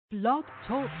Blog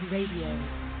Talk Radio.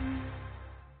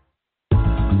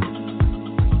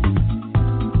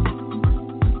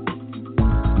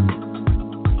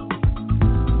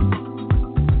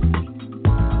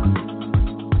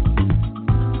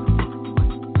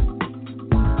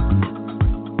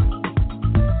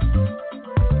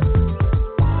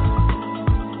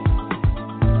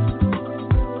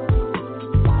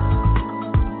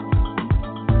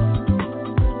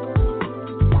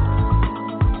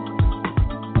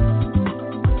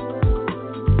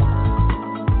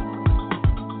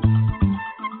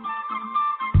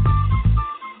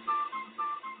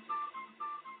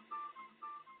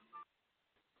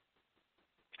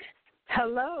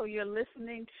 Hello, you're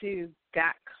listening to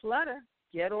Got Clutter,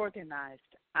 Get Organized.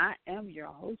 I am your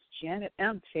host, Janet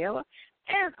M. Taylor,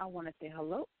 and I want to say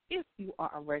hello if you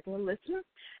are a regular listener,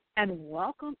 and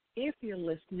welcome if you're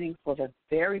listening for the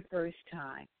very first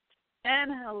time.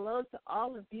 And hello to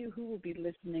all of you who will be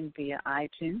listening via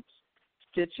iTunes,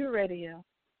 Stitcher Radio,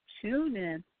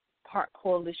 TuneIn, Park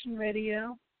Coalition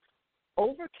Radio,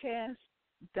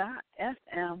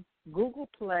 Overcast.fm, Google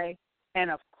Play, and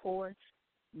of course,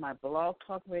 my Blog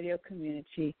Talk Radio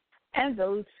community, and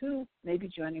those who may be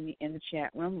joining me in the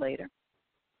chat room later.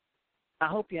 I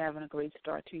hope you're having a great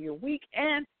start to your week,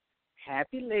 and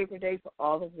happy Labor Day for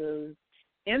all of those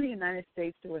in the United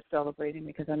States who are celebrating,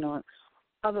 because I know in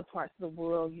other parts of the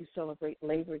world you celebrate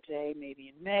Labor Day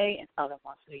maybe in May and other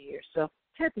months of the year. So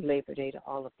happy Labor Day to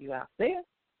all of you out there.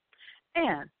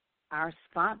 And our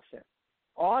sponsor,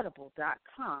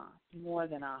 Audible.com, more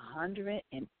than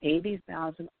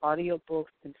 180,000 audiobooks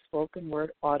and spoken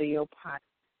word audio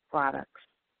products.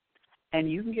 And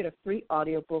you can get a free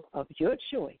audiobook of your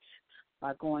choice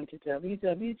by going to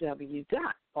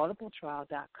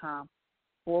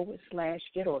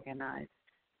www.audibletrial.com/getorganized.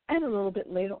 And a little bit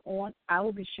later on, I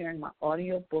will be sharing my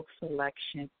audiobook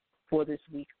selection for this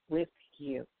week with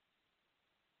you.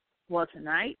 Well,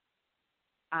 tonight,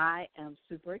 I am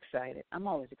super excited. I'm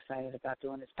always excited about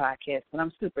doing this podcast, but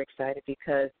I'm super excited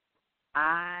because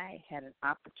I had an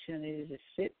opportunity to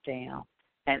sit down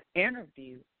and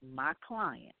interview my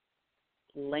client,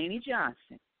 Lainey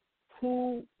Johnson,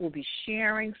 who will be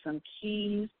sharing some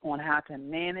keys on how to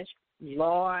manage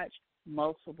large,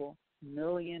 multiple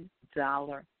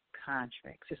million-dollar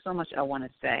contracts. There's so much I want to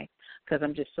say because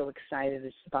I'm just so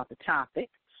excited about the topic,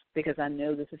 because I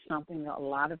know this is something that a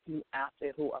lot of you out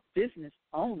there who are business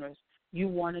owners, you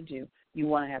want to do. You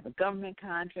want to have a government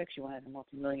contract. You want to have a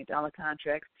multi-million-dollar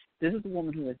contract. This is a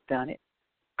woman who has done it.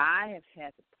 I have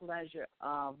had the pleasure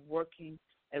of working.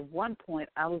 At one point,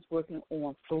 I was working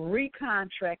on 3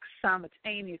 contracts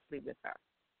simultaneously with her.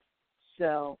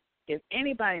 So if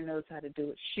anybody knows how to do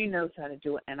it, she knows how to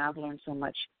do it, and I've learned so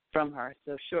much from her.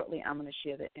 So shortly, I'm going to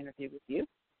share that interview with you.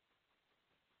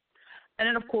 And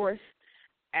then, of course,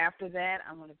 after that,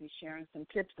 I'm going to be sharing some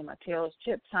tips in my Taylor's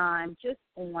Tip Time, just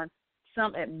on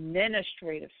some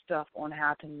administrative stuff on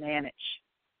how to manage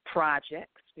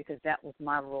projects, because that was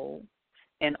my role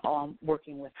in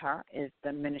working with her, is the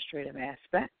administrative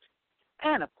aspect.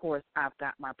 And, of course, I've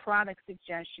got my product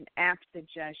suggestion, app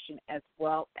suggestion, as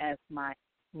well as my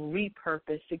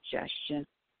repurpose suggestion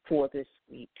for this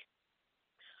week.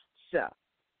 So,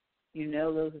 you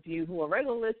know, those of you who are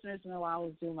regular listeners know I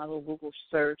was doing my little Google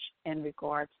search in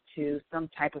regards to some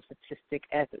type of statistic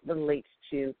as it relates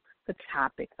to the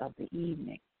topic of the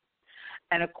evening.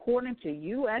 And according to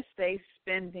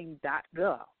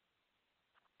USAspending.gov,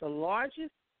 the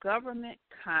largest government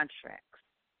contracts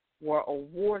were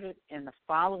awarded in the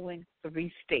following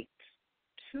 3 states: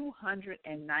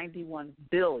 $291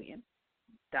 billion,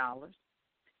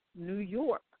 New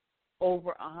York,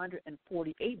 over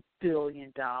 $148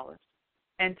 billion,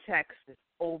 and Texas,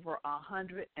 over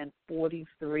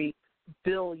 $143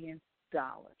 billion.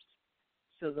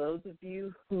 So those of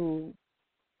you who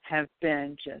have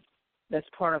been that's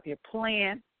part of your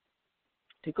plan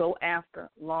to go after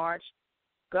large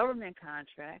government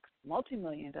contracts,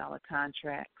 multi-million-dollar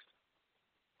contracts,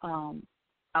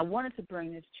 I wanted to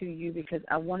bring this to you because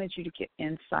I wanted you to get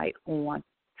insight on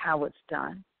how it's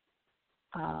done.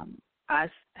 I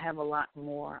have a lot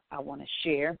more I want to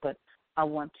share, but I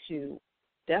want to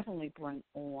definitely bring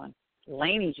on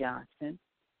Lainey Johnson,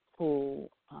 who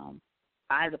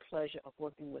I had the pleasure of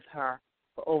working with her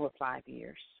for over 5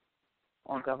 years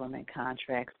on government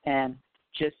contracts. And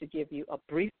just to give you a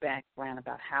brief background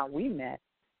about how we met,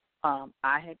 I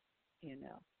had, in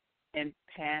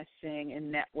passing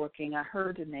and networking, I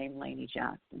heard the name Lainey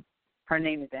Johnson. Her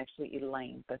name is actually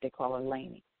Elaine, but they call her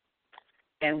Lainey.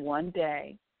 And one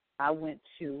day, I went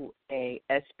to a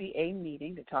SBA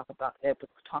meeting to talking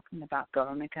about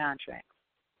government contracts.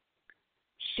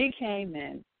 She came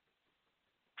in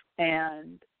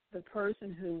And the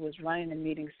person who was running the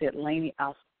meeting said, Lainey,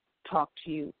 I'll talk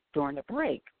to you during the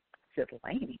break. I said,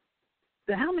 Lainey?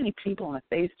 So how many people on the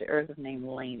face of the earth is named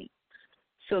Lainey?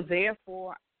 So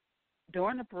therefore,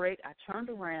 during the break, I turned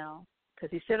around because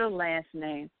he said her last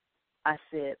name. I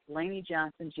said, Lainey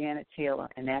Johnson, Janet Taylor,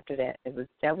 and after that,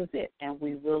 that was it. And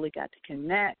we really got to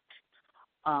connect.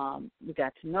 We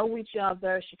got to know each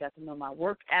other. She got to know my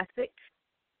work ethic,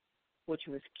 which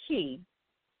was key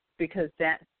because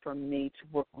that's for me to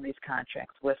work on these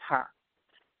contracts with her.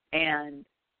 And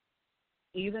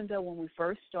even though when we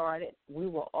first started, we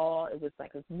were all, it was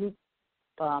like a group,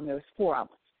 there was 4 of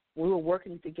us. We were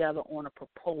working together on a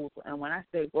proposal. And when I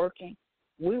say working,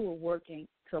 we were working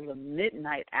till the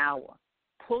midnight hour,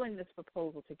 pulling this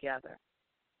proposal together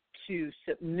to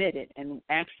submit it. And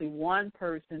actually one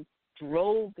person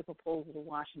drove the proposal to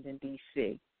Washington,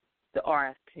 D.C., the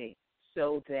RFP,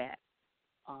 so that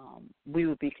we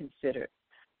would be considered.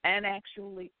 And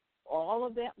actually all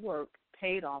of that work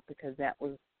paid off because that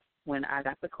was when I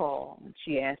got the call. And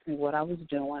she asked me what I was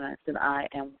doing. I said, I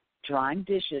am drying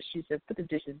dishes. She said, put the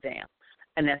dishes down.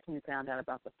 And that's when we found out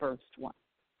about the first one.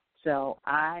 So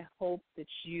I hope that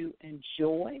you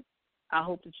enjoy. I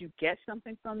hope that you get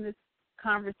something from this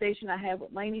conversation I had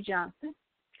with Lainey Johnson.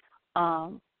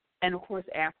 And, of course,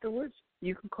 afterwards,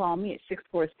 you can call me at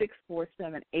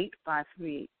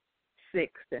 646-478-5386.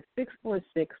 That's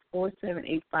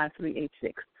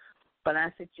 646-478-5386. But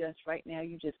I suggest right now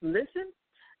you just listen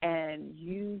and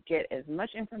you get as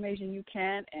much information you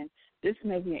can. And this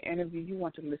may be an interview you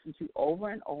want to listen to over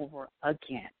and over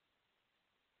again.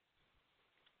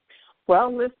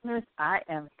 Well, listeners, I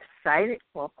am excited.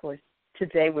 Well, of course,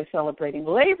 today we're celebrating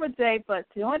Labor Day, but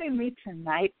joining me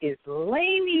tonight is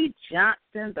Lainey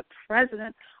Johnson, the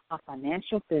president of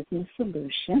Financial Business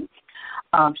Solutions.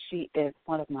 She is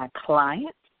one of my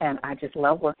clients, and I just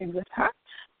love working with her.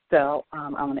 So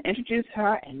I'm going to introduce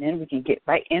her, and then we can get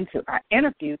right into our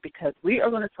interview because we are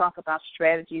going to talk about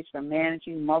strategies for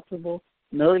managing multiple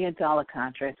million-dollar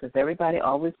contracts because everybody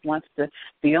always wants to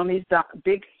be on these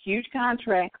big, huge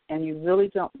contracts, and you really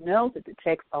don't know that it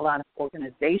takes a lot of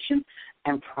organization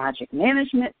and project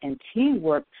management and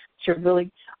teamwork to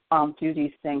really do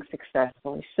these things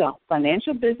successfully. So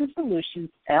Financial Business Solutions,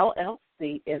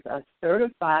 LLC, is a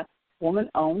certified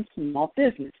woman-owned small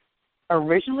business,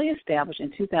 originally established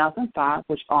in 2005,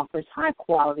 which offers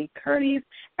high-quality, courteous,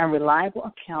 and reliable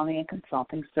accounting and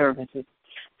consulting services.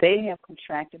 They have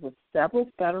contracted with several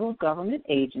federal government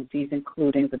agencies,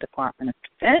 including the Department of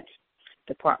Defense,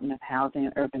 Department of Housing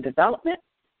and Urban Development,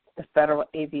 the Federal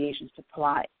Aviation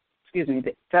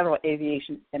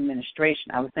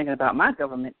Administration. I was thinking about my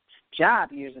government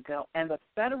job years ago, and the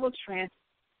Federal Transit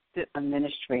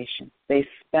Administration. They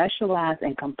specialize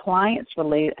in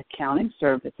compliance-related accounting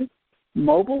services,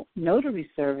 mobile notary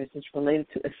services related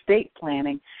to estate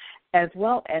planning, as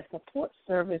well as support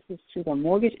services to the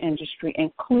mortgage industry,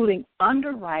 including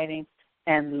underwriting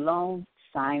and loan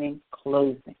signing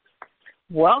closing.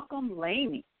 Welcome,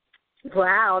 Lainey.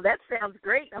 Wow, that sounds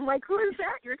great. I'm like, who is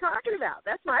that you're talking about?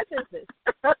 That's my business.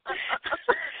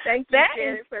 Thank you,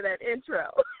 Janet, for that intro.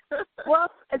 Well,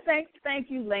 thank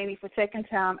you, Lainey, for taking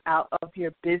time out of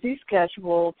your busy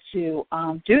schedule to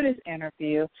do this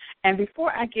interview. And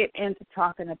before I get into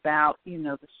talking about,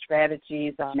 the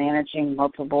strategies of managing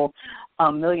multiple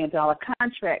million-dollar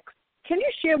contracts, can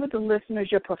you share with the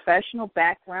listeners your professional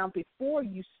background before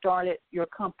you started your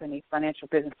company, Financial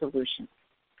Business Solutions?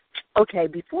 Okay,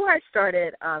 before I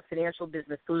started Financial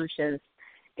Business Solutions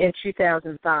in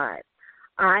 2005,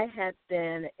 I had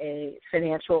been a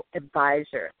financial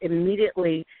advisor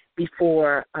immediately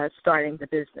before starting the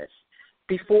business.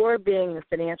 Before being a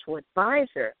financial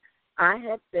advisor, I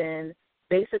had been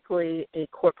basically a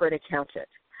corporate accountant.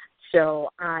 So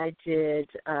I did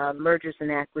mergers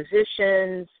and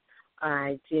acquisitions,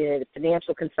 I did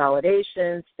financial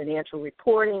consolidations, financial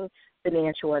reporting,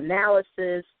 financial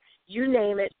analysis, you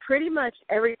name it, pretty much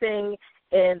everything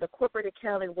in the corporate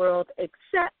accounting world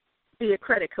except be a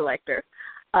credit collector.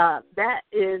 That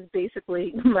is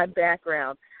basically my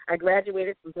background. I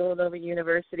graduated from Villanova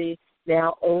University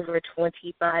now over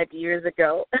 25 years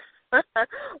ago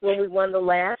when we won the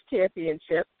last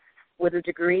championship with a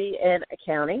degree in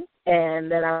accounting.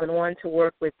 And then I went on to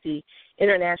work with the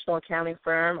international accounting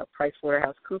firm of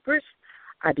PricewaterhouseCoopers.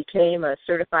 I became a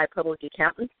certified public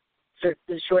accountant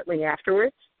shortly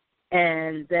afterwards,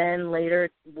 and then later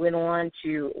went on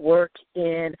to work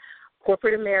in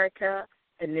corporate America,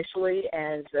 initially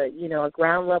as a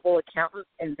ground-level accountant,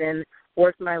 and then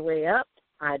worked my way up.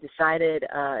 I decided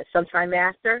sometime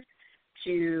after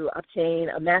to obtain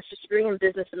a master's degree in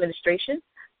business administration,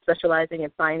 specializing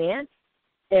in finance,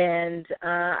 And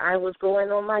I was going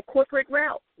on my corporate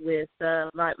route with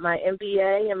my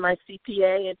MBA and my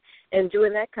CPA and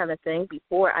doing that kind of thing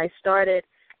before I started,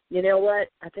 you know what,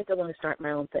 I think I want to start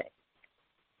my own thing.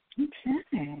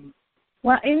 Okay.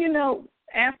 Well, and,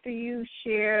 after you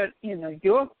shared,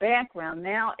 your background,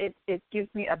 now it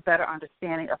gives me a better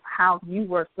understanding of how you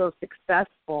were so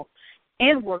successful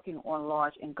in working on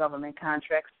large and government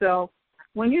contracts. So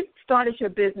when you started your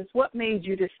business, what made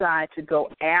you decide to go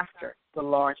after the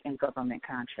large and government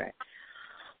contracts?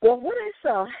 Well, what I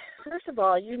saw, first of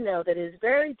all, you know that it is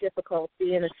very difficult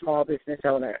being a small business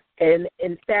owner. And,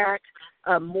 in fact,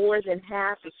 more than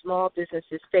half of small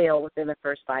businesses fail within the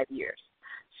first 5 years.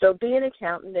 So being an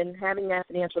accountant and having that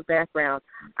financial background,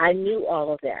 I knew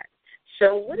all of that.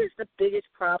 So what is the biggest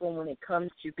problem when it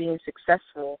comes to being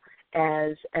successful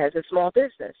as a small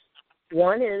business?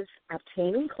 One is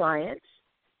obtaining clients.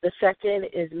 The second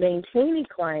is maintaining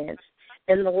clients.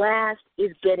 And the last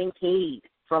is getting paid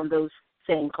from those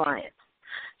same clients.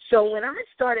 So when I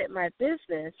started my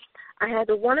business, I had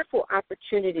the wonderful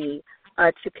opportunity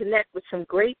to connect with some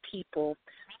great people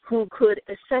who could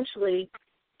essentially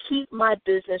keep my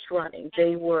business running.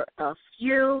 They were a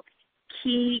few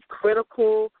key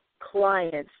critical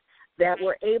clients that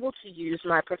were able to use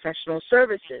my professional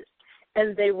services.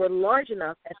 And they were large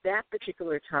enough at that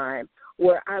particular time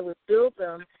where I would bill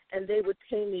them and they would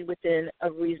pay me within a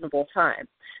reasonable time.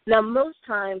 Now, most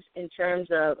times in terms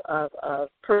of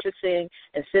purchasing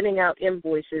and sending out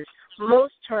invoices,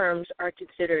 most terms are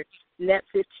considered net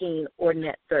 15 or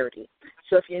net 30.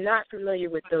 So if you're not familiar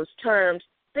with those terms,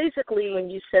 basically when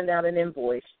you send out an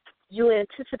invoice, you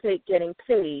anticipate getting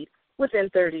paid within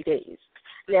 30 days.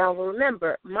 Now,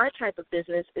 remember, my type of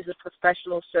business is a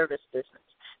professional service business.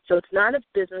 So it's not a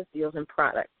business deals in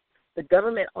products. The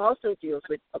government also deals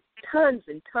with tons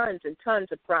and tons and tons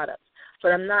of products,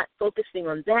 but I'm not focusing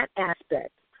on that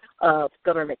aspect of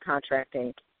government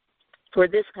contracting for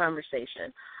this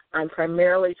conversation. I'm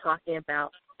primarily talking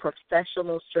about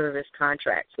professional service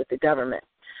contracts with the government.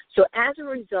 So as a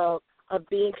result of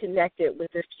being connected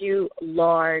with a few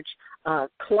large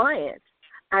clients,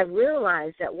 I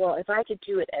realized that, well, if I could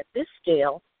do it at this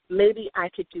scale, maybe I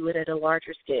could do it at a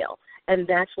larger scale. And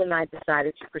that's when I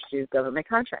decided to pursue government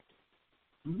contracting.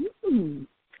 Mm-hmm.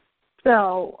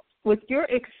 So with your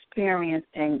experience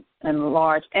in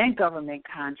large and government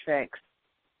contracts,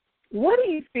 what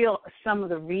do you feel are some of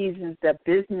the reasons that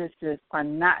businesses are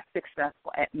not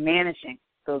successful at managing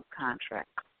those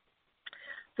contracts?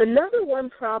 The number one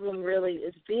problem really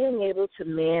is being able to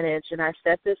manage, and I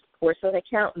said this, of course, as an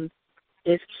accountant,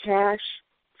 is cash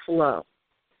flow.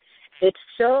 It's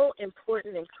so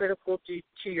important and critical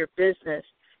to your business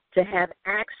to have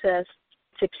access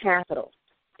to capital.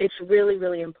 It's really,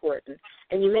 really important.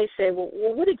 And you may say, well,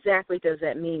 what exactly does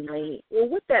that mean, Lainey? Well,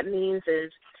 what that means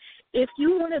is if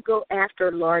you want to go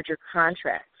after larger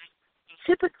contracts,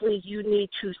 typically you need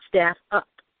to staff up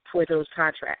for those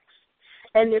contracts.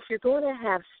 And if you're going to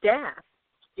have staff,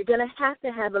 you're going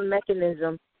to have a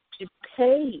mechanism to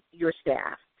pay your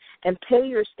staff and pay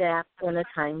your staff on a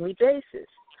timely basis.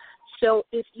 So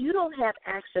if you don't have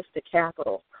access to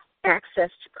capital, access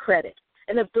to credit,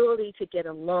 an ability to get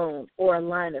a loan or a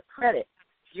line of credit,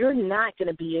 you're not going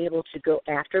to be able to go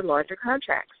after larger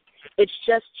contracts. It's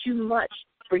just too much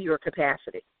for your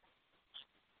capacity.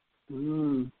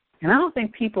 And I don't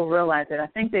think people realize that. I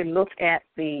think they look at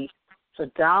the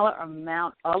dollar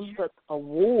amount of the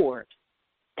award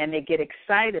and they get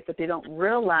excited, but they don't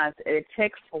realize that it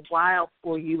takes a while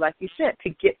for you, like you said, to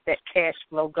get that cash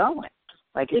flow going.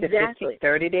 Like exactly.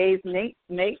 30 days, Nate.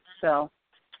 So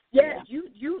yeah,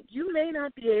 you may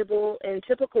not be able, and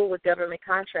typical with government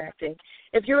contracting,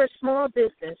 if you're a small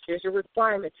business, there's a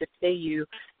requirement to pay you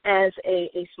as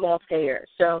a small payer.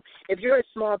 So if you're a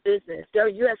small business, the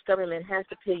U.S. government has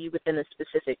to pay you within a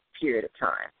specific period of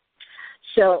time.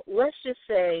 So let's just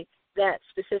say that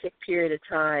specific period of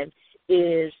time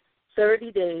is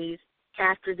 30 days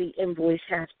after the invoice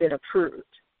has been approved,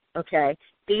 okay?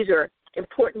 These are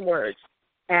important words.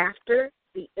 After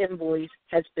the invoice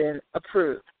has been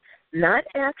approved, not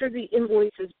after the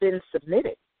invoice has been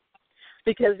submitted,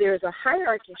 because there's a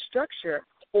hierarchy structure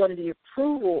on the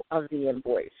approval of the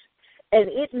invoice, and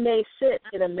it may sit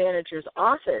in a manager's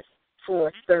office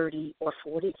for 30 or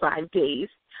 45 days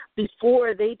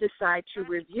before they decide to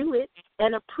review it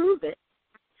and approve it,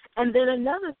 and then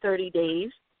another 30 days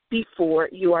before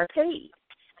you are paid.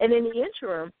 And in the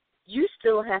interim, you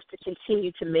still have to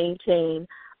continue to maintain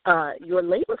your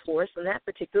labor force in that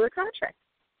particular contract.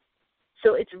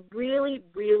 So it's really,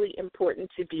 really important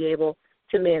to be able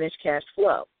to manage cash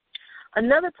flow.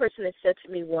 Another person that said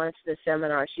to me once in a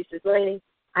seminar, she says, Lainey,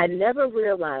 I never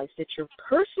realized that your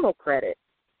personal credit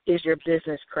is your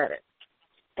business credit.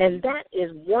 And that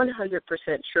is 100%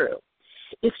 true.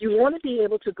 If you want to be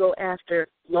able to go after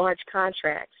large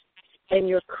contracts and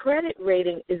your credit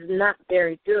rating is not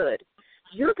very good,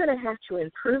 you're going to have to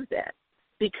improve that,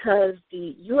 because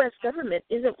the U.S. government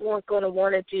isn't going to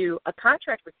want to do a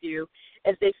contract with you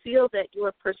if they feel that you're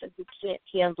a person who can't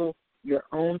handle your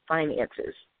own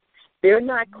finances. They're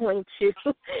not going to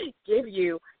give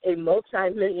you a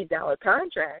multi-million-dollar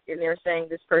contract and they're saying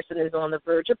this person is on the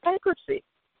verge of bankruptcy.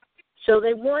 So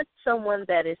they want someone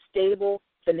that is stable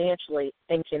financially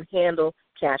and can handle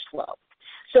cash flow.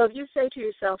 So if you say to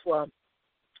yourself, well,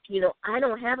 I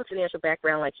don't have a financial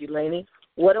background like you, Lainey,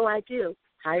 what do?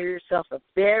 Hire yourself a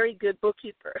very good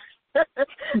bookkeeper.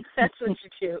 That's what you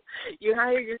do. You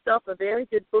hire yourself a very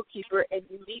good bookkeeper and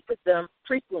you meet with them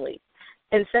frequently.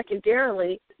 And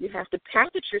secondarily, you have to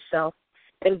package yourself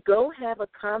and go have a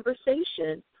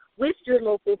conversation with your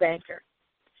local banker.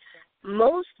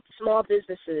 Most small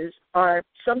businesses are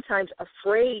sometimes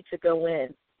afraid to go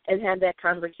in and have that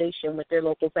conversation with their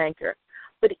local banker.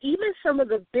 But even some of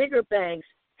the bigger banks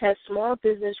have small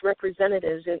business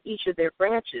representatives in each of their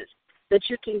branches that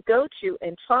you can go to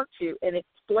and talk to and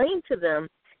explain to them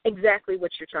exactly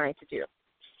what you're trying to do.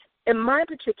 In my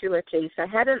particular case, I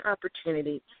had an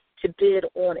opportunity to bid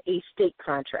on a state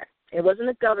contract. It wasn't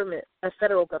a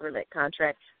federal government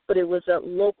contract, but it was a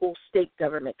local state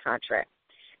government contract.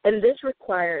 And this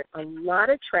required a lot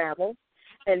of travel,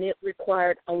 and it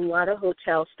required a lot of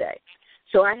hotel stay.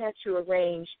 So I had to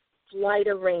arrange flight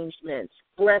arrangements,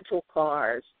 rental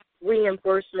cars,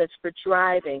 reimbursements for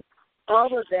driving,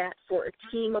 all of that for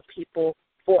a team of people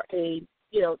for a,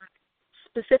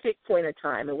 specific point of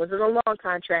time. It wasn't a long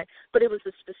contract, but it was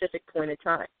a specific point of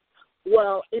time.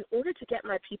 Well, in order to get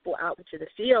my people out into the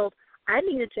field, I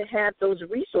needed to have those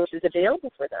resources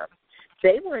available for them.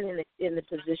 They weren't in the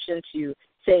position to,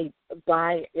 say,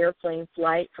 buy an airplane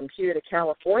flight from here to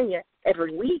California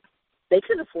every week. They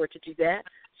couldn't afford to do that.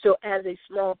 So as a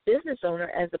small business owner,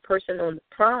 as the person on the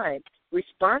prime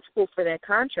responsible for that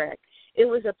contract, it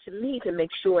was up to me to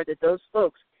make sure that those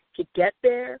folks could get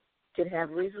there, could have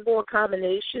reasonable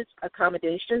accommodations,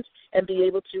 and be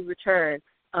able to return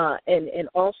and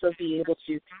also be able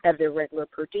to have their regular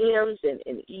per diems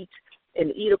and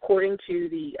eat according to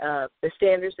the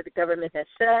standards that the government has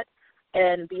set,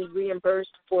 and be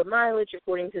reimbursed for mileage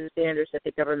according to the standards that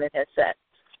the government has set.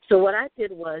 So what I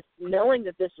did was, knowing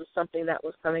that this was something that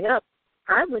was coming up,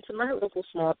 I went to my local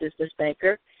small business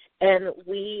banker, and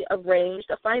we arranged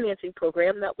a financing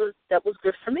program that was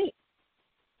good for me.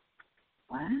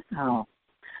 Wow.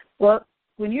 Well,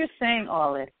 when you're saying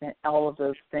all of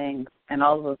those things and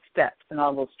all of those steps and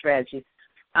all those strategies,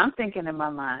 I'm thinking in my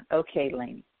mind, okay,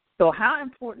 Lainey, so how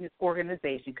important is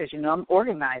organization? Because, I'm an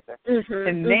organizer,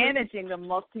 and managing the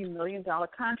multi-million-dollar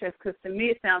contracts, because to me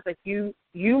it sounds like you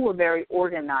were very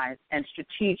organized and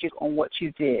strategic on what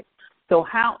you did. So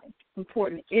how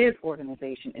important is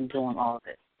organization in doing all of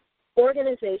this?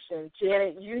 Organization,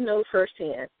 Janet,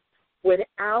 firsthand,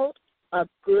 without a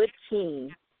good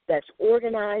team that's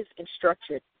organized and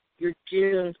structured, you're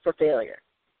doomed for failure.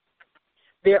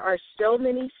 There are so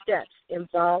many steps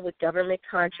involved with government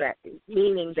contracting,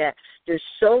 meaning that there's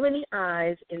so many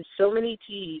I's and so many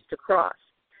T's to cross,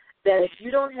 that if you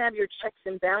don't have your checks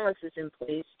and balances in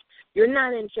place, you're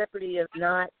not in jeopardy of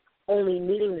not only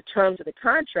meeting the terms of the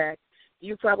contract,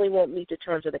 you probably won't meet the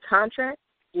terms of the contract.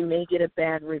 You may get a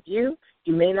bad review.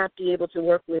 You may not be able to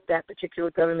work with that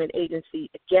particular government agency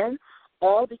again,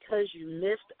 all because you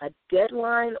missed a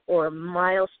deadline or a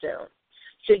milestone.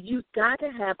 So you've got to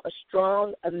have a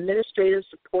strong administrative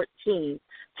support team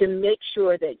to make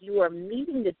sure that you are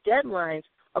meeting the deadlines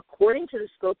according to the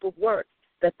scope of work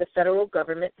that the federal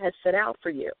government has set out for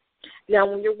you. Now,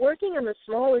 when you're working on a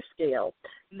smaller scale,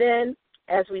 then,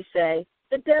 as we say,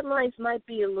 the deadlines might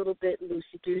be a little bit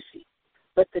loosey-goosey,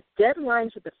 but the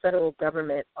deadlines of the federal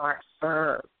government are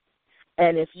firm.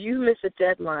 And if you miss a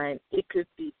deadline, it could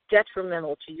be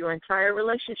detrimental to your entire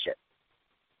relationship.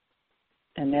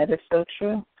 And that is so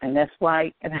true. And that's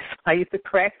why you have to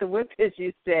crack the whip, as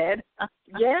you said.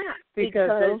 Yeah,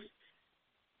 because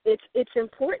it's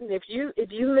important. If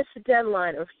you miss a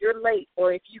deadline, or if you're late,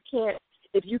 or if you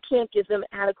can't give them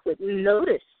adequate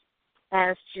notice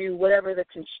as to whatever the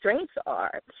constraints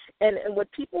are. And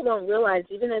what people don't realize,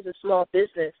 even as a small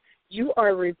business, you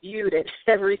are reviewed at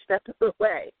every step of the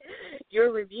way.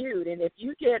 You're reviewed, and if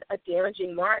you get a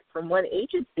damaging mark from one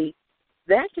agency,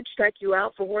 that could strike you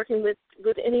out for working with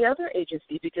any other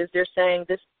agency, because they're saying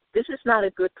this is not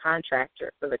a good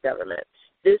contractor for the government.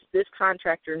 This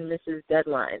contractor misses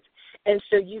deadlines. And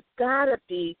so you've got to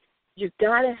be you've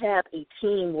got to have a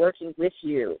team working with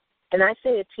you. And I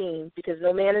say a team because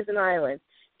no man is an island.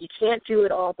 You can't do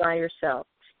it all by yourself.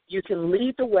 You can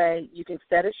lead the way, you can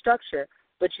set a structure,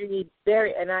 but you need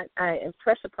I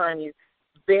impress upon you,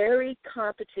 very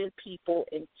competent people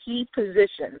in key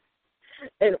positions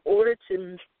in order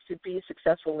to be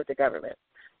successful with the government.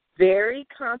 Very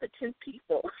competent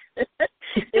people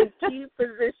in key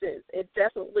positions. It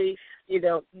definitely,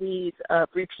 needs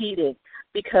repeating,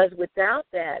 because without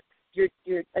that, you're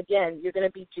going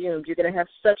to be doomed. You're going to have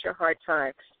such a hard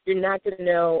time. You're not going to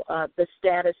know the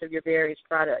status of your various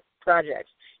projects.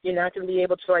 You're not going to be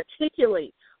able to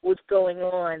articulate what's going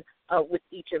on with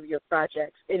each of your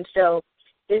projects. And so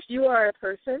if you are a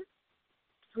person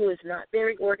who is not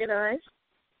very organized,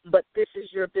 but this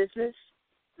is your business,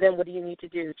 then what do you need to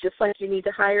do? Just like you need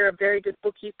to hire a very good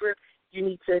bookkeeper, you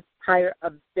need to hire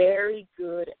a very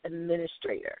good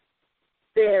administrator.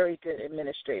 Very good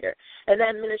administrator. And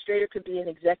that administrator could be an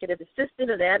executive assistant,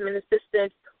 an admin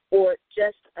assistant, or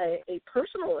just a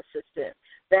personal assistant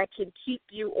that can keep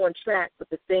you on track with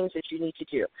the things that you need to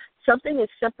do. Something as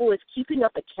simple as keeping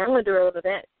up a calendar of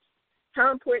events.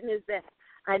 How important is that?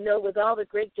 I know with all the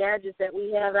great gadgets that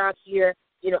we have out here,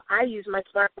 I use my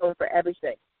smartphone for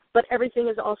everything, but everything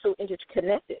is also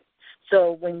interconnected.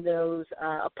 So when those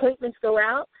appointments go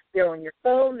out, they're on your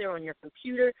phone, they're on your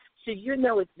computer, so you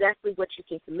know exactly what you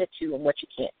can commit to and what you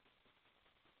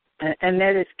can't. And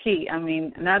that is key. I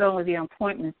mean, not only the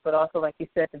appointments, but also, like you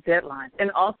said, the deadlines. And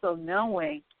also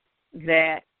knowing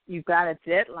that you've got a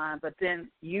deadline, but then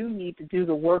you need to do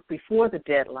the work before the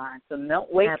deadline. So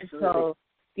don't wait until,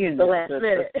 the last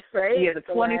minute, right? Yeah, the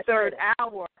 23rd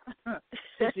hour.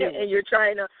 And you're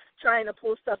trying to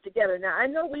pull stuff together. Now, I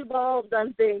know we've all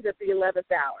done things at the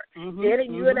 11th hour. Mm-hmm, Janet,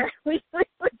 you and I,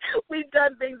 we've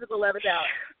done things at the 11th hour.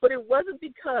 But it wasn't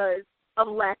because of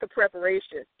lack of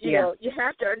preparation. You know, you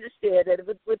have to understand that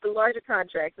with the larger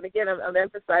contracts, and again, I'm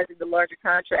emphasizing the larger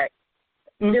contracts,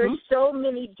 there's so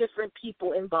many different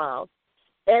people involved.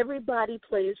 Everybody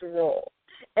plays a role.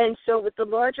 And so with the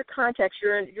larger contracts,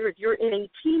 you're in a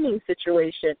teaming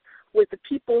situation with the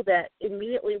people that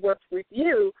immediately work with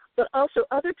you, but also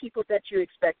other people that you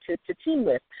expect to team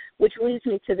with, which leads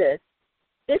me to this.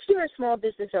 If you're a small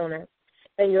business owner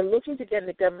and you're looking to get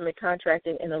into government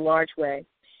contracting in a large way,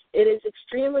 it is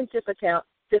extremely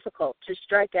difficult to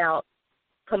strike out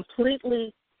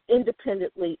completely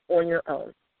independently on your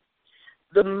own.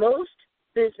 The most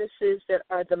businesses that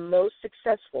are the most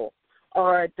successful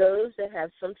are those that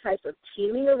have some type of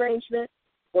teaming arrangement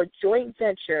or joint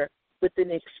venture with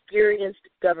an experienced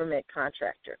government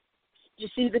contractor. You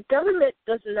see, the government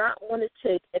does not want to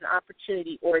take an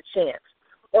opportunity or a chance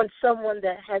on someone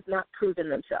that has not proven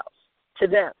themselves to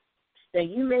them. Now,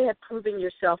 you may have proven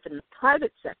yourself in the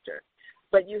private sector,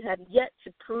 but you have yet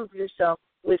to prove yourself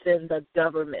within the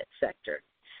government sector.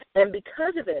 And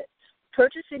because of it,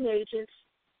 purchasing agents,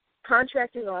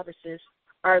 contracting offices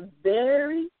are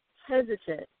very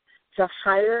hesitant to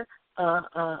hire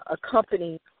a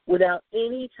company without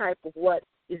any type of what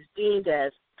is deemed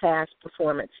as past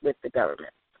performance with the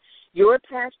government. Your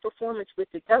past performance with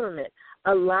the government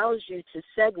allows you to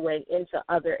segue into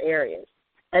other areas.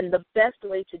 And the best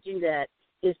way to do that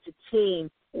is to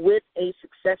team with a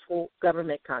successful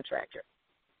government contractor.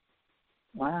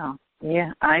 Wow.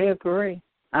 Yeah, I agree.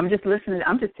 I'm just listening.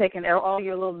 I'm just taking all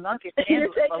your little nuggets. You're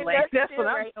taking nuggets. That's what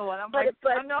right? I'm doing. I'm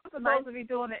but I know I'm supposed to be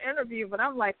doing an interview, but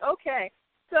I'm like, okay.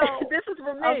 So this is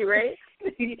for me, right?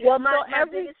 Well, my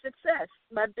biggest success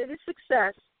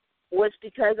was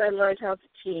because I learned how to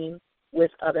team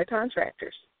with other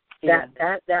contractors. Yeah.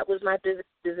 That was my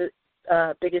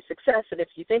biggest success. And if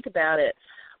you think about it,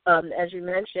 as you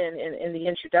mentioned in the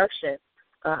introduction,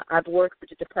 I've worked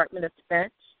with the Department of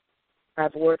Defense.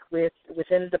 I've worked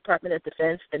within the Department of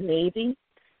Defense, the Navy,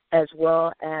 as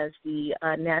well as the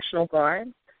National Guard.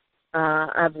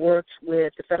 I've worked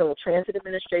with the Federal Transit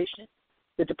Administration,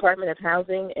 the Department of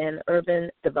Housing and Urban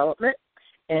Development,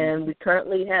 and we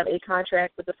currently have a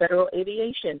contract with the Federal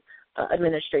Aviation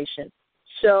Administration.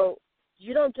 So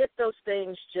you don't get those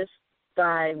things just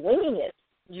by winging it.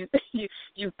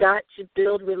 You've got to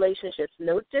build relationships,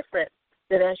 no different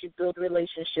than as you build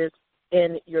relationships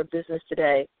in your business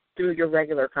today through your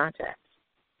regular contacts.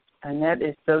 And that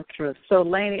is so true. So,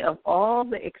 Lainey, of all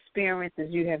the experiences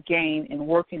you have gained in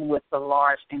working with the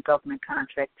large and government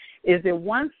contracts, is there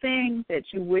one thing that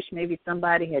you wish maybe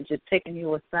somebody had just taken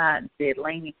you aside and said,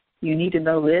 Lainey, you need to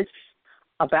know this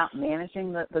about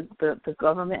managing the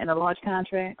government and a large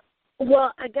contract?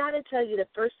 Well, I got to tell you, the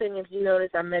first thing, if you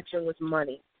notice, I mentioned was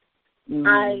money.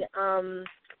 I,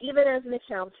 even as an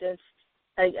accountant,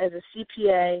 as a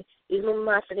CPA, even with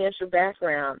my financial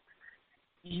background,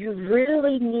 you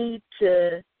really need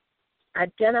to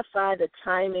identify the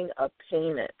timing of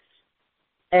payments.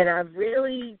 And I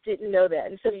really didn't know that.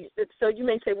 And so you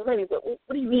may say, well, Lainey, what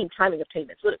do you mean timing of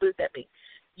payments? What does that mean?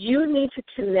 You need to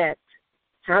connect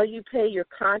how you pay your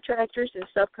contractors and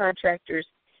subcontractors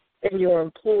and your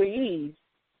employees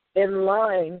in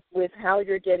line with how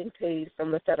you're getting paid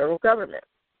from the federal government.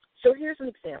 So here's an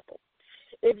example.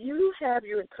 If you have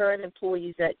your current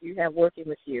employees that you have working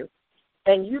with you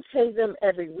and you pay them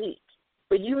every week,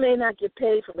 but you may not get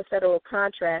paid from the federal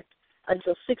contract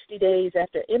until 60 days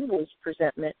after invoice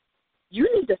presentment, you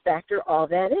need to factor all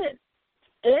that in.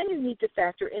 And you need to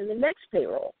factor in the next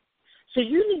payroll. So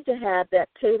you need to have that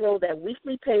payroll, that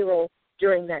weekly payroll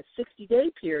during that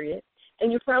 60-day period,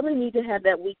 and you probably need to have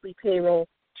that weekly payroll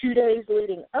 2 days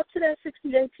leading up to that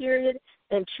 60-day period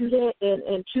and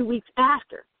 2 weeks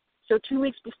after. So 2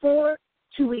 weeks before,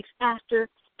 2 weeks after,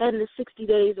 and the 60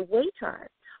 days of wait time.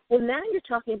 Well, now you're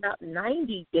talking about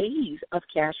 90 days of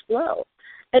cash flow.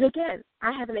 And again,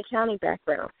 I have an accounting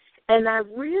background, and I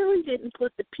really didn't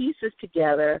put the pieces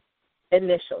together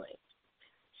initially.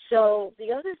 So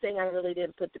the other thing I really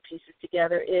didn't put the pieces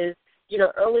together is,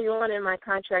 early on in my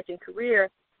contracting career,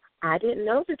 I didn't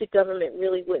know that the government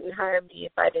really wouldn't hire me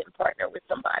if I didn't partner with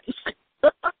somebody.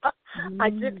 I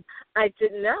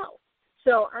didn't know.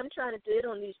 So I'm trying to bid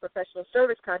on these professional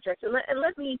service contracts. And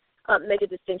let me make a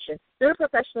distinction. There are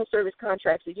professional service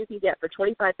contracts that you can get for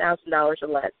 $25,000 or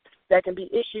less that can be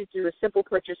issued through a simple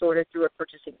purchase order through a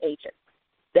purchasing agent.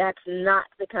 That's not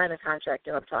the kind of contract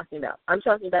that I'm talking about. I'm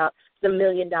talking about the $1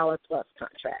 million plus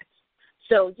contracts.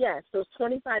 So, yes, those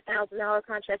 $25,000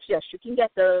 contracts, yes, you can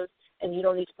get those, and you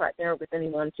don't need to partner with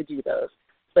anyone to do those.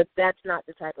 But that's not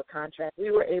the type of contract.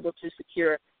 We were able to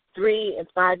secure 3- and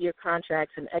 5-year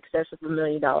contracts in excess of $1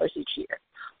 million each year.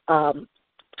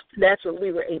 That's what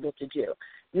we were able to do.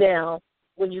 Now,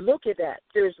 when you look at that,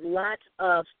 there's lots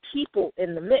of people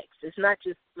in the mix. It's not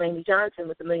just Lainey Johnson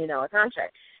with $1 million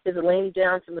contract. There's a Lainey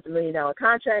Johnson with $1 million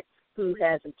contract who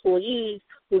has employees,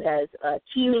 who has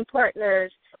teaming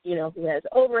partners, who has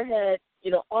overhead.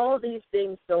 All of these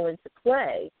things go into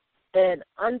play, and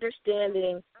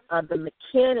understanding the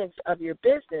mechanics of your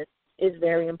business is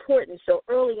very important. So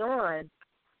early on,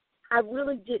 I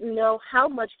really didn't know how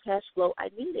much cash flow I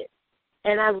needed,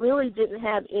 and I really didn't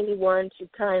have anyone to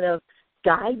kind of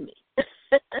guide me,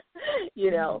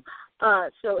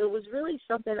 So it was really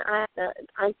something I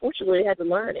unfortunately had to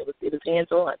learn. It was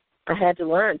hands-on. I had to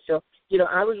learn. So,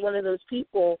 I was one of those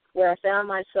people where I found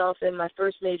myself in my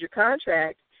first major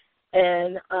contract,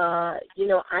 and,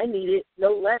 I needed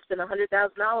no less than a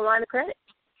 $100,000 line of credit.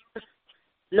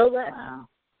 No less. Wow.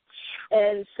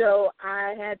 And so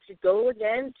I had to go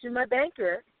again to my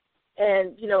banker,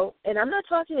 and, and I'm not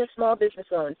talking a small business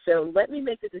loan, so let me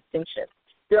make the distinction.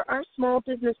 There are small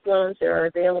business loans that are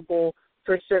available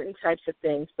for certain types of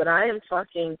things, but I am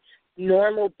talking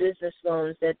normal business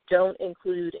loans that don't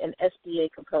include an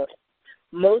SBA component.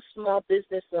 Most small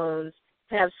business loans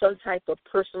have some type of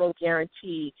personal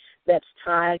guarantee that's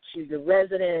tied to your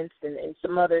residence and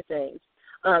some other things.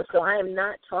 So I am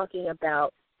not talking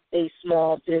about a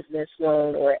small business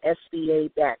loan or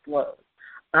SBA-backed loan.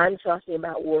 I'm talking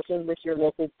about working with your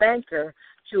local banker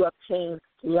to obtain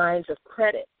lines of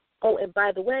credit. Oh, and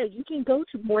by the way, you can go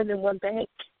to more than one bank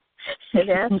and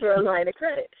ask for a line of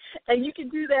credit. And you can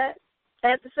do that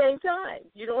at the same time.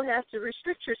 You don't have to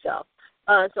restrict yourself.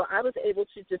 So I was able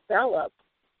to develop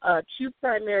 2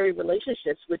 primary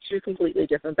relationships with 2 completely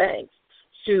different banks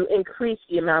to increase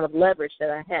the amount of leverage that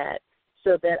I had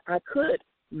so that I could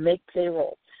make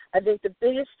payroll. I think the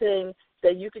biggest thing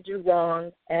that you could do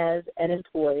wrong as an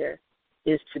employer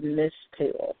is to miss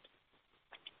payroll.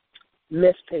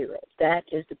 Miss payroll. That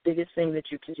is the biggest thing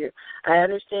that you can do. I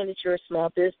understand that you're a small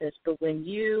business, but when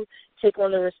you take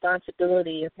on the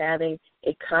responsibility of having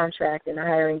a contract and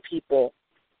hiring people,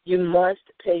 you must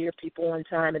pay your people on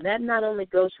time. And that not only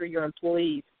goes for your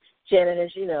employees, Janet,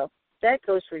 as you know, that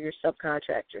goes for your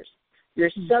subcontractors. Your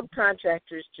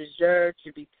subcontractors deserve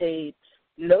to be paid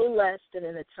no less than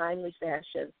in a timely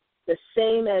fashion, the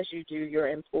same as you do your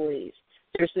employees.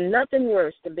 There's nothing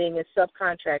worse than being a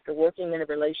subcontractor working in a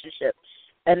relationship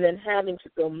and then having to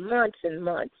go months and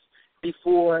months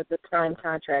before the prime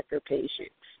contractor pays you.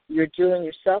 You're doing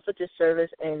yourself a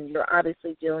disservice, and you're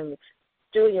obviously doing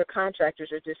your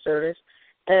contractors a disservice.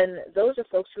 And those are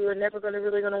folks who are never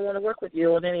really going to want to work with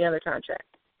you on any other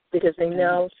contract because they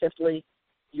know simply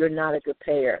you're not a good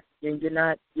payer. You're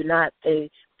not a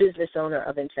business owner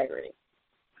of integrity.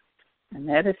 And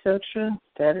that is so true.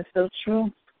 That is so true.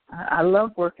 I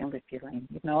love working with you, Lainey.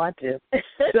 You know I do.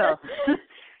 So,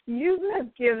 You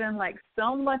have given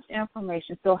so much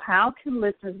information. So how can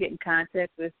listeners get in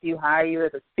contact with you, hire you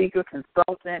as a speaker,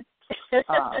 consultant?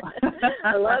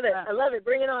 I love it. I love it.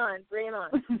 Bring it on. Bring it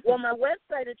on. Well, my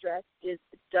website address is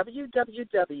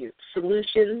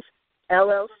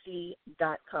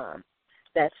www.solutionsllc.com.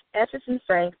 That's F as in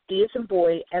Frank, D as in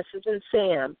boy, S as in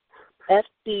Sam,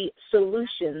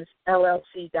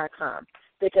 fbsolutionsllc.com.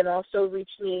 They can also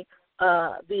reach me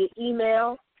via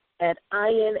email at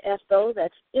info,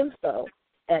 that's info,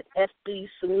 at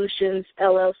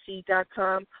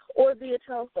fbsolutionsllc.com, or via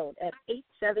telephone at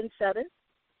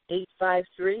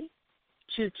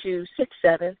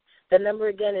 877-853-2267. The number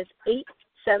again is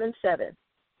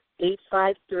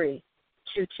 877-853-2267.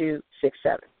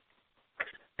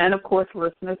 And, of course,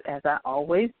 listeners, as I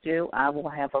always do, I will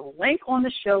have a link on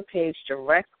the show page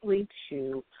directly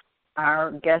to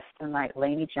our guest tonight,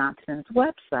 Lainey Johnson's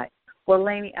website. Well,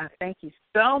 Lainey, I thank you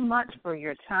so much for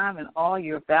your time and all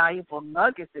your valuable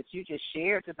nuggets that you just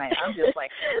shared tonight. I'm just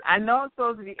I know I'm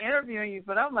supposed to be interviewing you,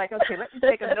 but I'm okay, let me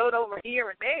take a note over here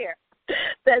and there.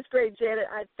 That's great, Janet.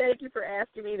 I thank you for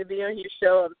asking me to be on your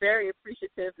show. I'm very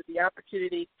appreciative of the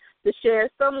opportunity to share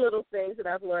some little things that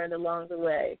I've learned along the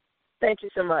way. Thank you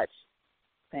so much.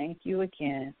 Thank you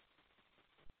again.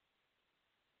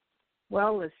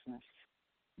 Well, listeners,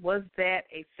 was that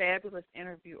a fabulous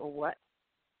interview or what?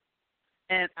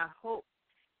 And I hope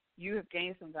you have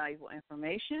gained some valuable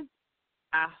information.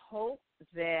 I hope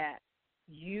that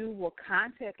you will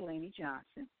contact Lainey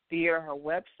Johnson via her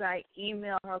website,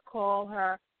 email her, call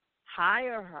her,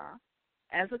 hire her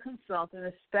as a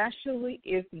consultant, especially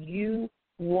if you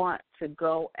want to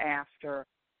go after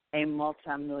a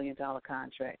multi-million-dollar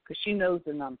contract, because she knows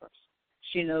the numbers.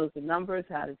 She knows the numbers,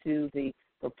 how to do the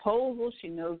proposal. She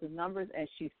knows the numbers, and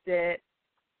she said,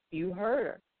 you heard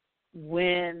her,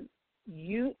 when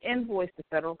you invoice the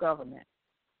federal government,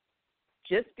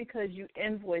 just because you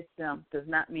invoice them does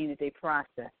not mean that they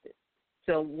process it.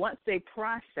 So once they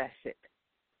process it,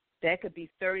 that could be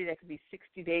 30, that could be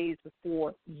 60 days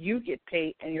before you get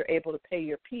paid and you're able to pay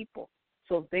your people.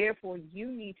 So therefore,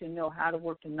 you need to know how to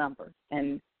work the numbers,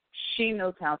 and she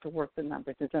knows how to work the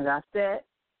numbers. As I said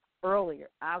earlier,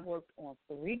 I worked on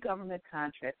 3 government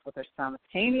contracts with her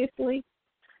simultaneously,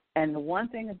 and the one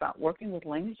thing about working with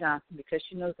Lainey Johnson, because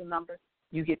she knows the numbers,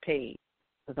 you get paid.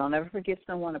 Because I'll never forget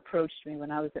someone approached me when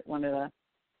I was at one of the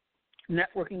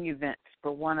networking events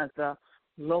for one of the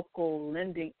local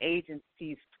lending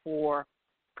agencies for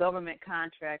government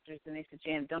contractors, and they said,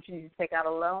 Janet, don't you need to take out a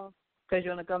loan because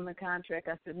you're on a government contract?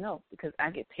 I said, no, because I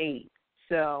get paid.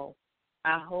 So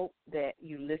I hope that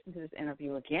you listen to this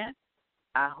interview again.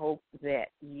 I hope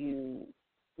that you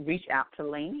reach out to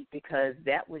Lainey, because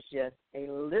that was just a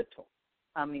little.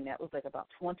 That was about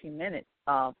 20 minutes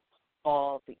of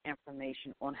all the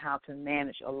information on how to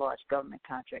manage a large government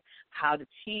contract, how to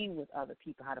team with other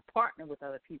people, how to partner with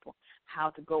other people, how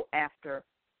to go after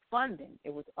funding.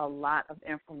 It was a lot of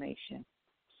information.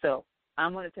 So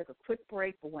I'm going to take a quick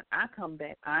break, but when I come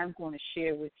back, I'm going to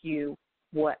share with you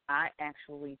what I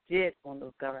actually did on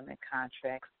those government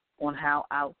contracts, on how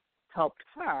I helped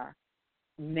her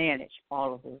manage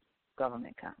all of those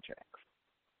government contracts.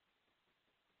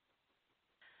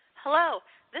 Hello,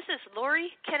 this is Lori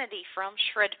Kennedy from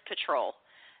Shred Patrol,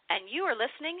 and you are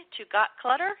listening to Got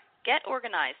Clutter? Get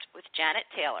Organized with Janet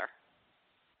Taylor.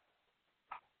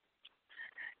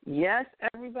 Yes,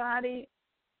 everybody,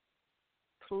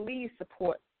 please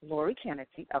support Lori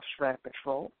Kennedy of Shred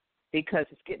Patrol, because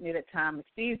it's getting near that time of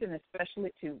season,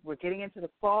 especially we're getting into the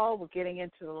fall, we're getting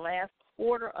into the last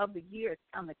quarter of the year. It's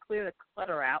time to clear the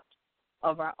clutter out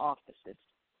of our offices.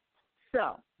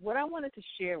 So what I wanted to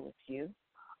share with you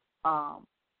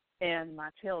in my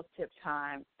Tales Tip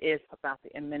time is about the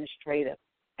administrative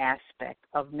aspect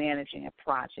of managing a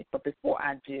project. But before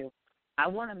I do, I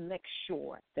want to make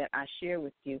sure that I share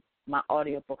with you my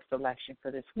audiobook selection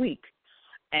for this week.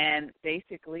 And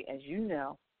basically, as you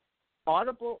know,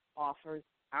 Audible offers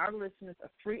our listeners a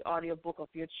free audiobook of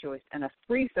your choice and a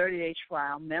free 30-day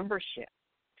trial membership.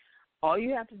 All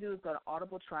you have to do is go to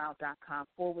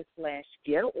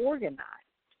audibletrial.com/get-organized,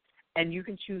 and you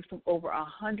can choose from over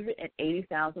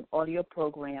 180,000 audio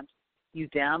programs. You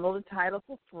download the title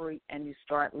for free, and you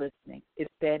start listening.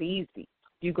 It's that easy.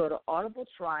 You go to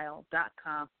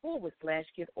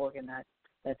audibletrial.com/get-organized.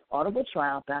 That's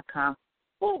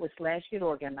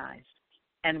audibletrial.com/get-organized.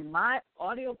 And my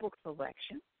audiobook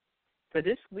selection for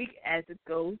this week, as it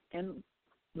goes in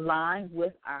line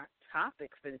with our topic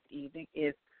for this evening,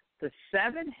 is The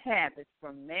 7 Habits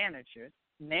for Managers,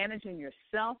 Managing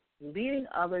Yourself, Leading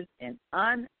Others, and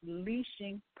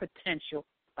Unleashing Potential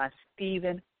by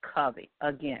Stephen Covey.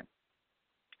 Again,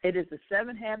 It is the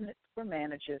 7 habits for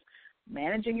managers,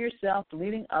 managing yourself,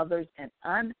 leading others, and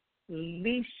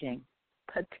unleashing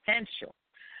potential.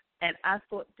 And I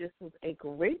thought this was a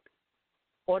great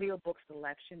audiobook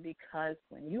selection because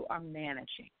when you are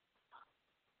managing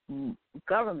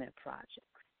government projects,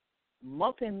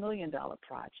 multi-million-dollar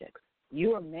projects,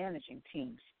 you are managing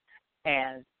teams.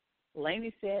 As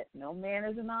Lainey said, no man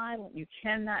is an island. You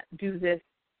cannot do this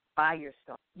by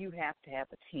yourself. You have to have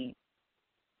a team.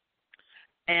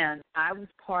 And I was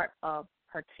part of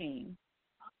her team,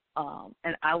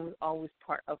 and I was always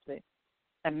part of the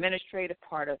administrative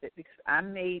part of it because I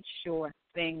made sure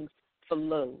things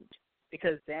flowed,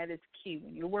 because that is key.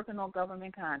 When you're working on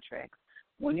government contracts,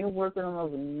 when you're working on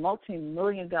those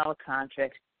multi-million-dollar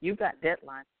contracts, you've got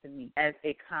deadlines to meet as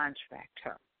a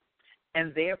contractor.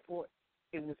 And therefore,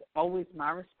 it was always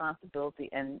my responsibility,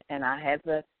 and I had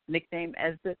the nickname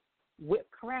as the whip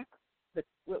cracker.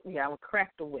 I would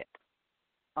crack the whip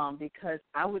because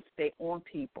I would stay on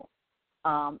people.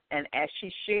 And as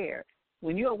she shared,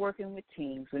 when you're working with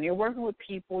teams, when you're working with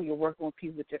people, you're working with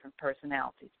people with different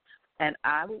personalities. And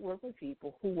I would work with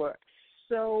people who were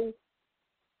so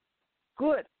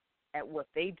good at what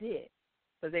they did,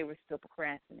 but they were still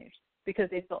procrastinators because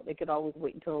they thought they could always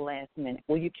wait until the last minute.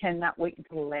 Well, you cannot wait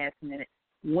until the last minute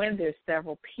when there's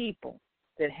several people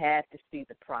that had to see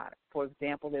the product. For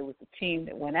example, there was a team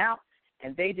that went out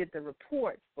and they did the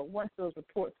reports, but once those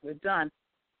reports were done,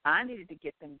 I needed to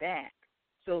get them back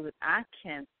so that I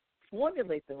can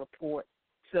formulate the report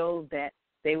so that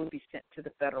they would be sent to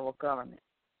the federal government.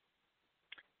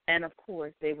 And, of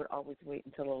course, they would always wait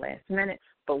until the last minute,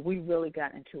 but we really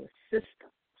got into a system.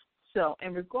 So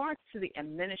in regards to the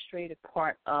administrative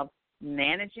part of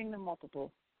managing the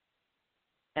multiple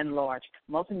and large,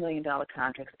 multi-million-dollar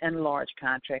contracts and large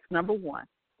contracts, number one,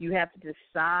 you have to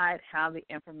decide how the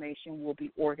information will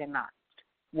be organized,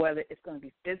 whether it's going to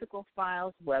be physical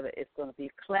files, whether it's going to be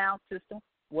a cloud system,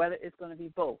 whether it's going to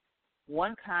be both.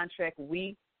 One contract,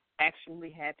 we actually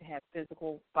had to have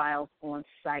physical files on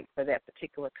site for that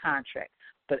particular contract,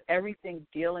 but everything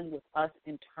dealing with us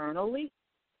internally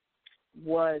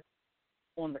was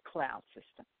on the cloud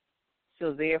system.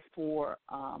 So therefore,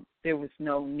 there was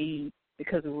no need,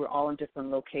 because we were all in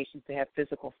different locations, to have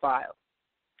physical files.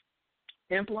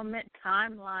 Implement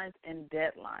timelines and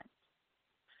deadlines.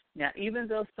 Now, even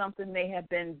though something may have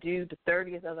been due the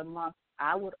 30th of the month,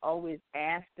 I would always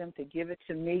ask them to give it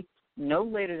to me no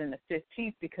later than the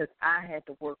 15th because I had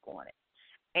to work on it.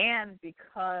 And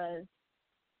because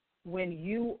when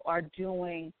you are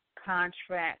doing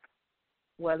contracts,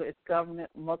 whether it's government,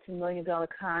 multi-million-dollar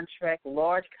contract,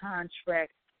 large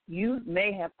contract, you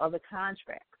may have other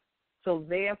contracts. So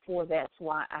therefore, that's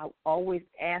why I always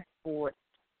ask for it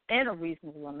in a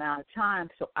reasonable amount of time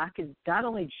so I could not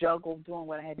only juggle doing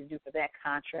what I had to do for that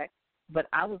contract, but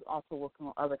I was also working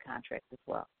on other contracts as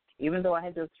well. Even though I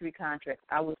had those 3 contracts,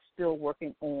 I was still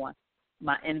working on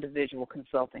my individual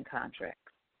consulting contracts.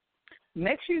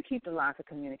 Make sure you keep the lines of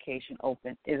communication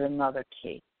open is another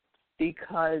key,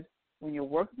 because when you're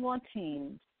working on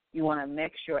teams, you want to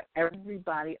make sure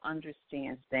everybody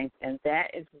understands things, and that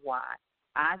is why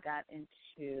I got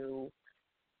into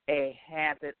a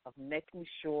habit of making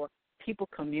sure people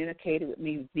communicated with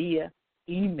me via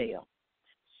email,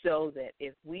 so that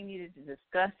if we needed to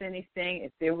discuss anything,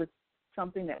 if there was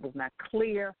something that was not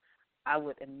clear, I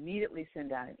would immediately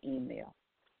send out an email.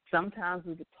 Sometimes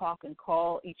we would talk and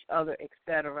call each other,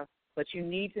 etc., but you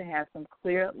need to have some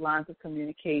clear lines of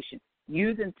communication.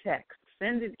 Using text,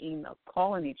 send an email,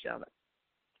 calling each other.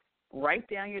 Write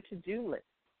down your to-do list.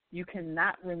 You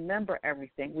cannot remember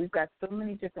everything. We've got so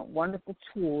many different wonderful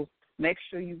tools. Make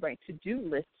sure you write to-do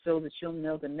lists so that you'll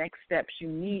know the next steps you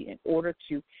need in order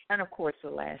to, and of course the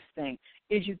last thing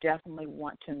is you definitely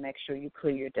want to make sure you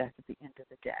clear your desk at the end of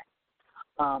the day.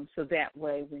 So that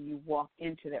way when you walk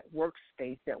into that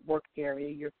workspace, that work area,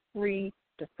 you're free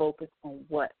to focus on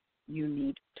what you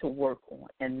need to work on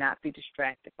and not be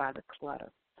distracted by the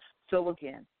clutter. So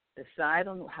again, decide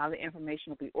on how the information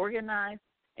will be organized,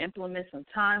 implement some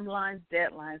timelines,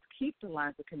 deadlines, keep the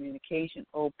lines of communication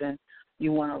open.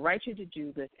 You want to write your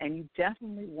to-do list, and you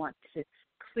definitely want to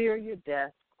clear your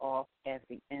desk off at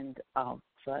the end of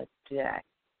the day.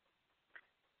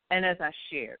 And as I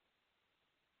shared,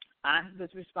 I was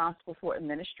responsible for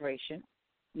administration.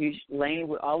 Lainey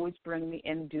would always bring me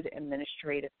in and do the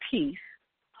administrative piece.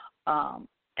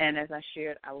 And as I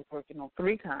shared, I was working on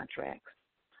 3 contracts.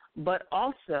 But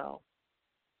also,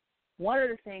 one of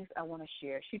the things I want to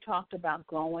share, she talked about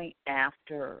going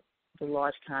after the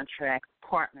large contracts,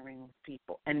 partnering with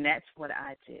people, and that's what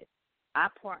I did. I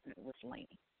partnered with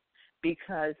Lainey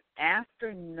because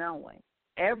after knowing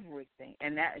everything.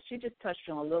 And that she just touched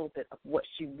on a little bit of what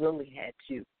she really had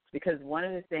to, because one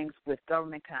of the things with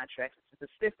government contracts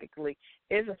specifically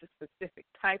is a specific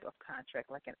type of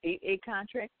contract, like an 8A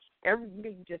contract.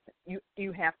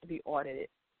 You have to be audited.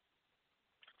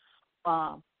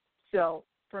 So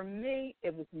for me,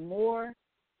 it was more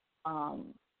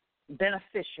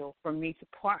beneficial for me to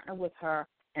partner with her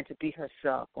and to be her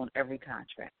sub on every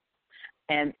contract.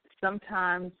 And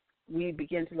sometimes we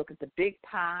begin to look at the big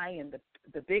pie and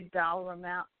the big dollar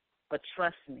amount, but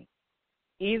trust me,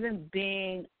 even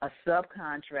being a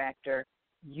subcontractor,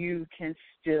 you can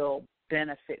still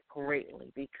benefit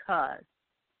greatly, because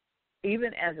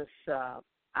even as a sub,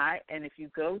 and if you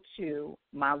go to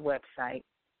my website,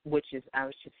 which is,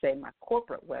 I should say, my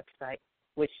corporate website,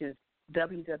 which is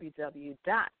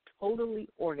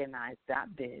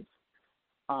www.totalllyorganized.biz,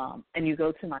 and you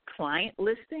go to my client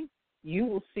listing, you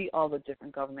will see all the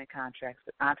different government contracts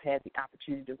that I've had the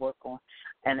opportunity to work on.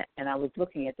 And I was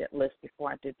looking at that list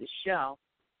before I did the show,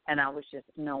 and I was just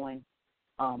knowing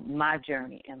my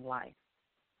journey in life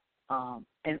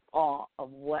and awe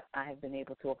of what I have been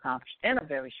able to accomplish in a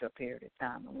very short period of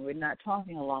time. And we're not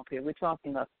talking a long period. We're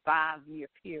talking a 5-year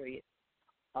period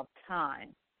of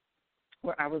time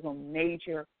where I was on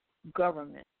major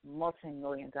government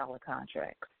multi-million-dollar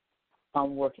contracts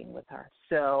working with her.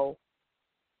 So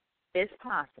it's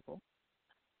possible.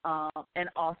 And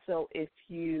also, if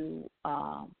you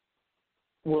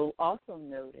will also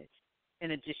notice,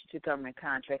 in addition to government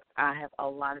contracts, I have a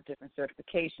lot of different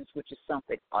certifications, which is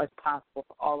something is possible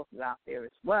for all of you out there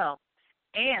as well.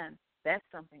 And that's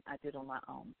something I did on my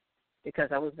own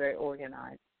because I was very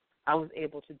organized. I was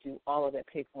able to do all of that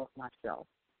paperwork myself.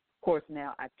 Of course,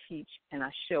 now I teach and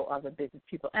I show other business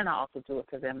people, and I also do it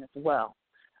for them as well.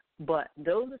 But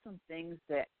those are some things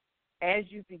that as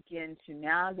you begin to,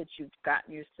 now that you've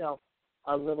gotten yourself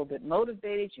a little bit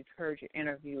motivated, you've heard your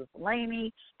interview with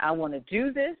Lainey, I want to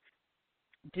do this,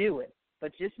 do it.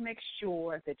 But just make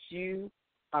sure that you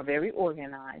are very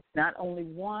organized. Not only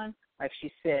one, like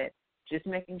she said, just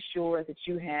making sure that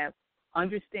you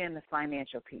understand the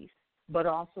financial piece, but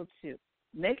also two,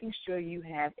 making sure you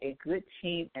have a good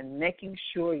team and making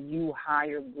sure you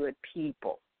hire good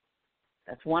people.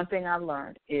 That's one thing I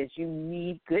learned is you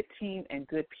need good team and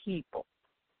good people,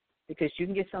 because you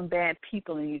can get some bad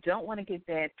people, and you don't want to get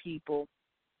bad people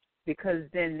because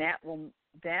then that will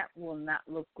not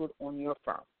look good on your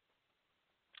firm.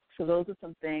 So those are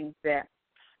some things that,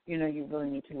 you really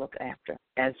need to look after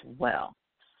as well.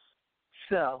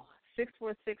 So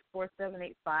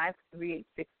 646-478-5386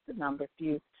 is the number if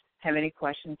you have any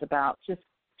questions about, just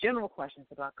general questions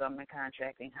about government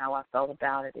contracting, how I felt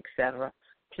about it, etc.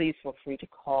 Please feel free to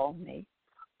call me.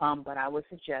 But I would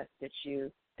suggest that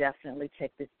you definitely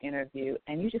take this interview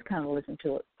and you just kind of listen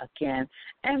to it again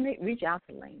and reach out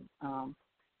to Lainey.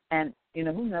 And,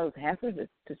 who knows, ask her to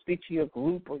speak to your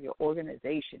group or your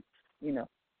organization.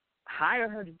 Hire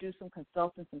her to do some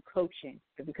consulting, some coaching,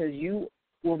 because you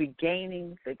will be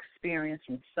gaining the experience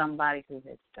from somebody who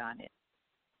has done it.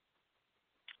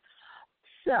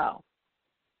 So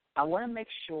I want to make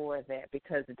sure that,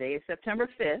 because the day is September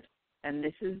 5th, and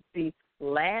this is the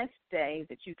last day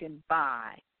that you can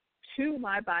buy 2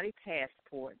 MyBody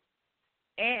passports,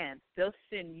 and they'll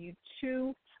send you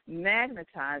 2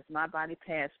 magnetized MyBody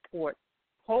passport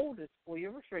holders for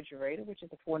your refrigerator, which is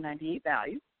a $4.98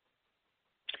 value.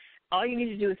 All you need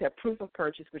to do is have proof of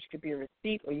purchase, which could be a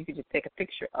receipt, or you could just take a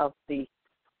picture of the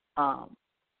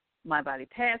MyBody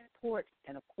passport,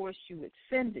 and, of course, you would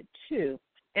send it to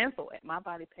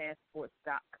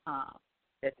info@mybodypassports.com.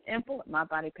 That's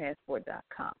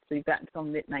info@mybodypassport.com. So you've got until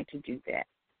midnight to do that.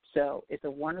 So it's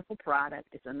a wonderful product.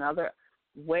 It's another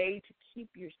way to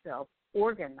keep yourself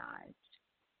organized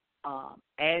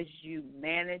as you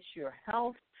manage your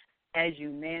health, as you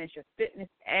manage your fitness,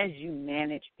 as you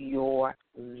manage your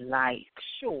life.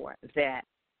 Sure that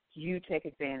you take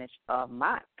advantage of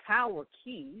my power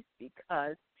keys,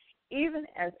 because even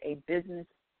as a business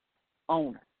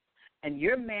owner and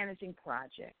you're managing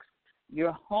projects,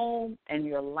 your home and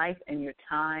your life and your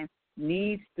time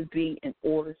needs to be in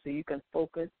order so you can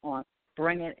focus on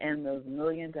bringing in those $1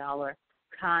 million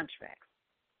contracts.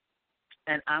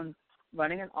 And I'm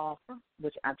running an offer,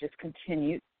 which I've just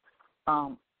continued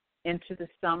into the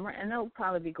summer, and it'll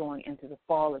probably be going into the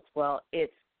fall as well.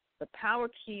 It's the Power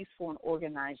Keys for an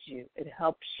Organized You. It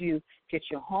helps you get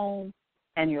your home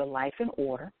and your life in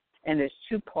order. And there's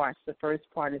 2 parts. The first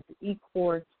part is the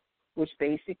e-course, which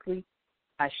basically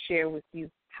I share with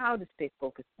you how to stay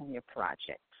focused on your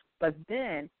project. But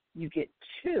then you get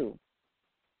 2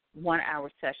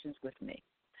 one-hour sessions with me.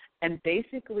 And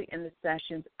basically in the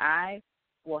sessions, I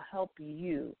will help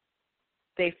you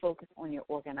stay focused on your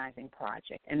organizing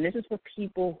project. And this is for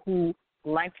people who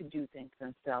like to do things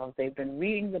themselves. They've been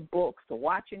reading the books or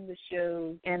watching the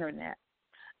shows, internet.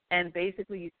 And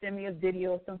basically you send me a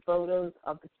video, some photos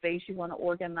of the space you want to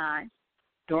organize.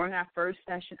 During our first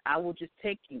session, I will just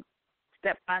take you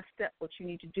step by step what you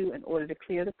need to do in order to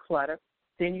clear the clutter.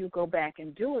 Then you go back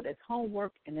and do it as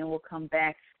homework, and then we'll come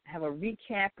back and have a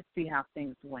recap and see how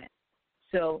things went.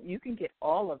 So you can get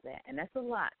all of that, and that's a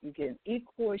lot. You get an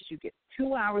e-course, you get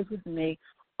 2 hours with me,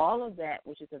 all of that,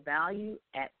 which is a value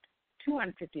at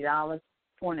 $250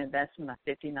 for an investment of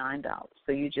 $59.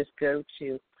 So you just go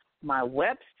to my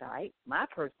website, my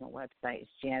personal website is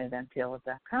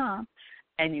janetmtaylor.com,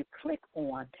 and you click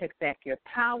on Take Back Your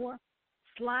Power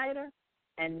slider,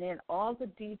 and then all the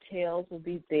details will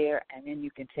be there, and then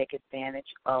you can take advantage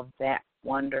of that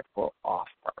wonderful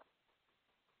offer.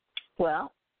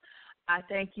 Well, I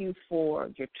thank you for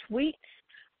your tweets.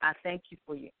 I thank you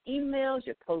for your emails,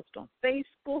 your post on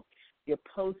Facebook, your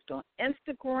post on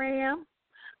Instagram.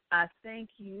 I thank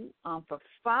you for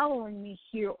following me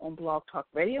here on Blog Talk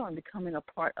Radio and becoming a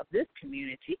part of this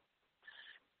community.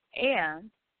 And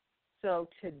so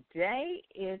today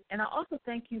is, and I also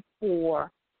thank you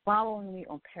for following me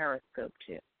on Periscope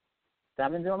too. So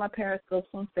I've been doing my Periscopes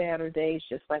on Saturdays,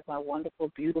 just like my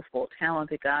wonderful, beautiful,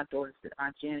 talented goddaughter said,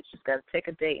 Aunt Janet, she's got to take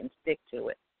a day and stick to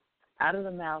it, out of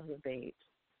the mouths of babes.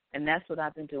 And that's what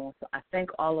I've been doing. So I thank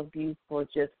all of you for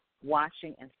just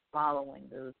watching and following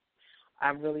those. I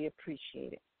really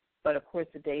appreciate it. But, of course,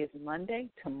 today is Monday.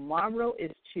 Tomorrow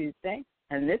is Tuesday.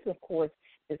 And this, of course,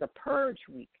 is a purge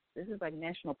week. This is like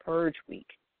National Purge Week.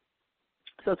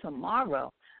 So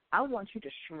tomorrow, I want you to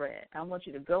shred. I want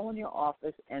you to go in your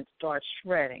office and start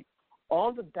shredding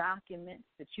all the documents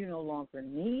that you no longer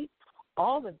need,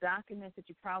 all the documents that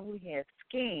you probably have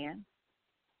scanned,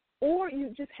 or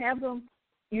you just have them.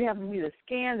 You have them either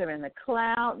scanned or in the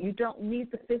cloud. You don't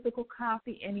need the physical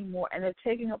copy anymore, and they're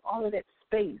taking up all of that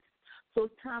space. So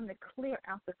it's time to clear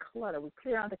out the clutter. We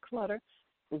clear out the clutter.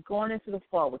 We're going into the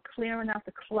fall. We're clearing out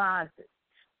the closet,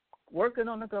 working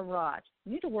on the garage.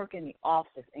 You need to work in the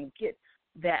office and get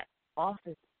that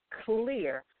office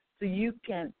clear so you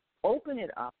can open it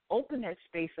up, open that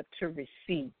space up to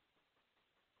receive.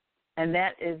 And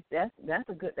that's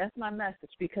my message,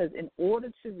 because in order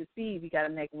to receive, you got to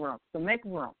make room. So make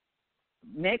room.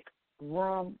 Make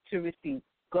room to receive.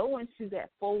 Go into that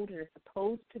folder that's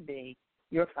supposed to be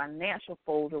your financial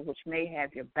folder, which may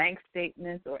have your bank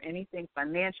statements or anything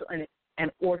financial in it,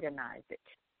 and organize it.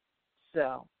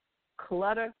 So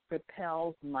clutter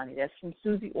repels money. That's from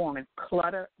Susie Orman.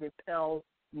 Clutter repels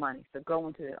money. So go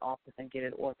into the office and get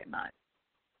it organized.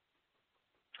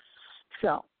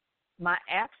 So my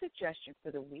app suggestion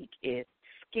for the week is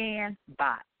ScanBot.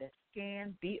 That's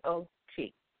Scan,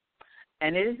 B-O-T.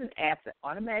 And it is an app that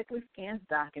automatically scans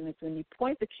documents. When you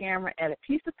point the camera at a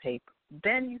piece of paper,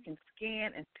 then you can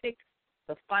scan and pick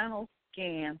the final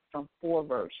scan from 4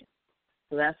 versions.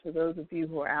 So that's for those of you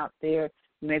who are out there.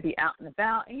 You may be out and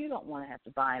about, and you don't want to have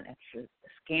to buy an extra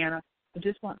scanner. You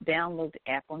just want to download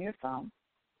the app on your phone.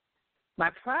 My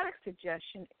product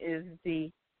suggestion is the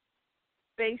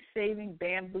space-saving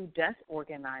bamboo desk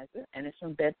organizer, and it's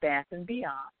from Bed Bath &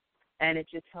 Beyond. And it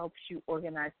just helps you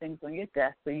organize things on your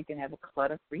desk so you can have a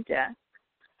clutter-free desk.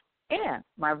 And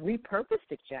my repurpose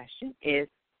suggestion is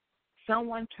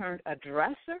someone turned a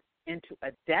dresser into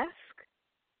a desk.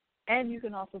 And you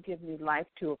can also give new life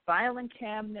to a filing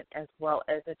cabinet as well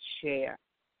as a chair.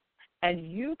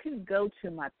 And you can go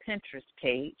to my Pinterest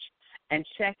page and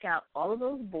check out all of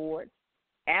those boards,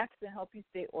 apps to help you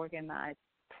stay organized,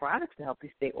 products to help you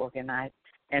stay organized,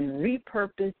 and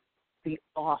repurpose the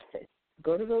office.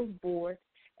 Go to those boards,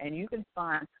 and you can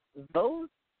find those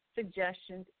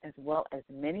suggestions as well as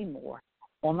many more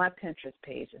on my Pinterest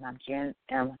page, and I'm Janet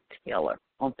M. Taylor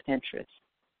on Pinterest.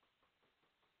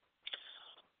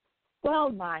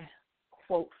 Well, my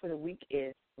quote for the week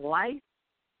is, life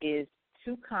is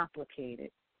too complicated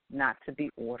not to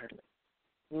be orderly.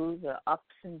 Through the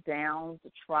ups and downs,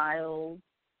 the trials,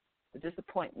 the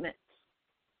disappointments.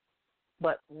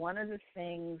 But one of the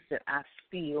things that I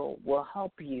feel will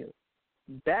help you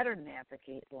better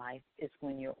navigate life is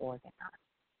when you're organized.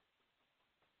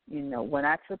 You know, when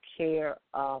I took care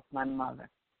of my mother,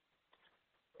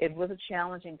 it was a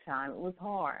challenging time. It was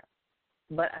hard.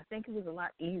 But I think it was a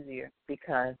lot easier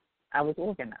because I was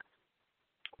organized.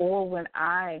 Or when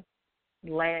I,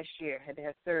 last year, had to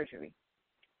have surgery,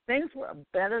 things were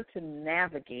better to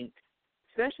navigate,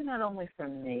 especially not only for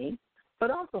me, but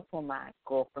also for my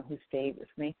girlfriend who stayed with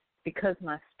me, because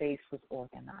my space was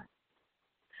organized.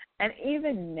 And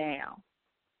even now,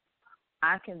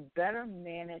 I can better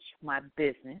manage my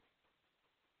business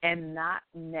and not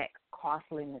make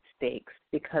costly mistakes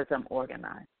because I'm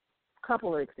organized. A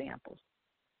couple of examples.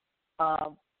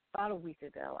 About a week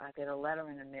ago, I got a letter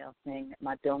in the mail saying that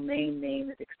my domain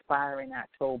name is expiring in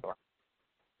October.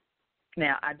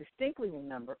 Now, I distinctly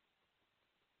remember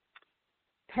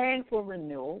paying for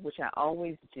renewal, which I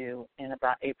always do in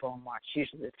about April and March,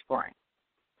 usually the spring.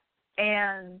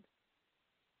 And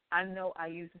I know I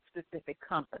use a specific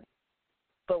company.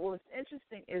 But what's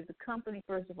interesting is the company,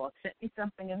 first of all, sent me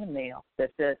something in the mail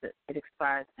that says that it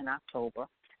expires in October,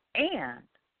 and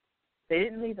they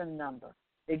didn't leave a number.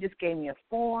 They just gave me a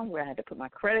form where I had to put my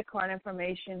credit card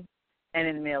information and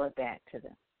then mail it back to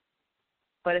them.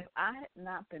 But if I had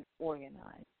not been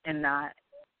organized and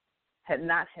had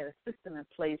not had a system in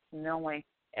place knowing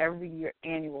every year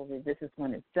annually this is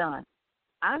when it's done,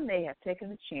 I may have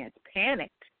taken a chance,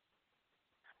 panicked,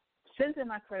 sent in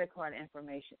my credit card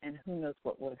information, and who knows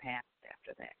what would have happened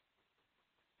after that.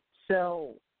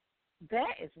 So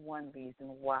that is one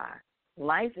reason why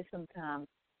life is sometimes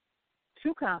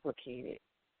too complicated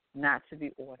not to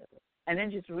be orderly. And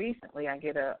then just recently I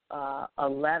get a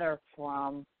letter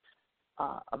from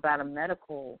about a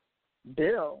medical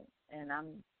bill, and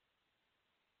I'm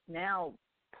now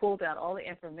pulled out all the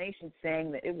information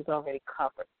saying that it was already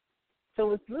covered.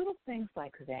 So it's little things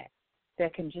like that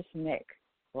that can just make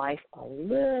life a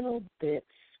little bit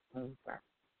smoother.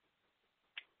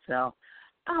 So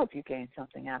I hope you gained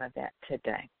something out of that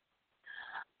today.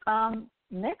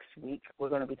 Next week, we're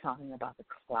going to be talking about the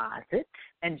closet.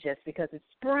 And just because it's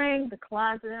spring, the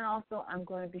closet, and also I'm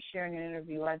going to be sharing an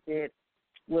interview I did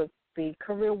with the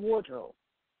career wardrobe,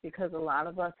 because a lot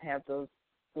of us have those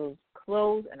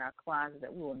clothes in our closet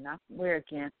that we will not wear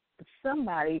again. But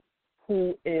somebody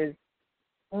who is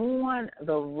on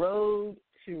the road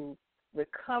to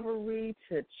recovery,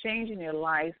 to changing their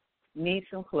life, needs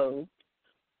some clothes.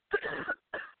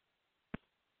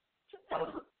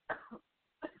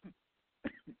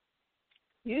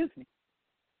 Excuse me.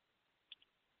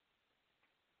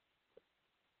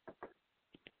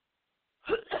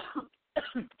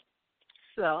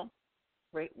 So,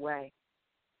 great way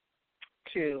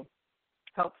to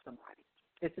help somebody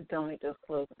is to donate those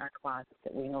clothes in our closets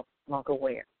that we no longer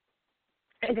wear.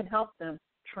 It can help them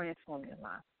transform their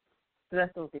lives. So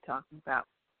that's what we'll be talking about.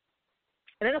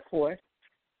 And then, of course,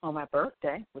 on my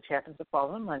birthday, which happens to fall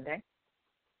on Monday,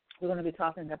 we're going to be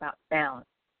talking about balance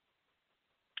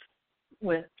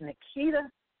with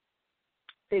Nikita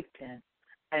Bigton,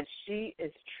 and she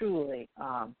is truly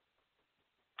an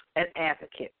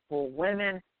advocate for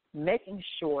women making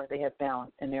sure they have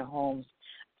balance in their homes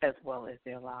as well as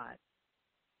their lives.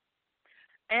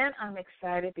 And I'm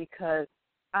excited because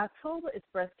October is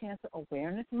Breast Cancer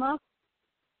Awareness Month,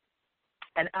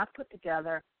 and I put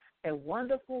together a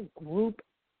wonderful group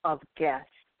of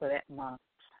guests for that month.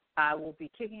 I will be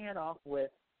kicking it off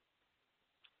with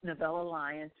Novella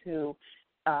Lyons, who,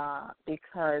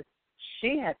 because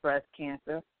she had breast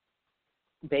cancer,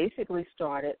 basically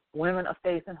started Women of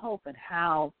Faith and Hope and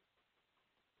how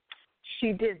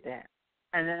she did that.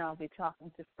 And then I'll be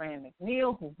talking to Fran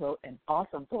McNeil, who wrote an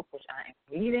awesome book, which I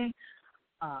am reading.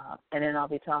 And then I'll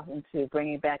be talking to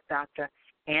Bringing Back Dr.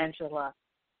 Angela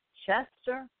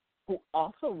Chester, who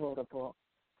also wrote a book.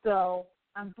 So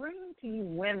I'm bringing to you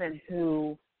women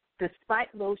who,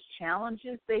 despite those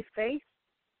challenges they face,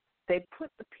 they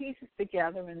put the pieces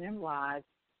together in their lives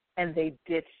and they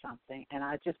did something. And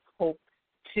I just hope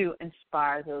to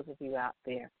inspire those of you out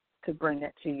there to bring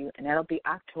that to you. And that'll be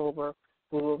October.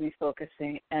 We will be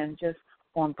focusing and just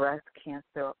on breast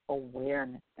cancer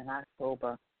awareness in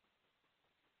October.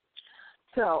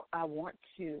 So I want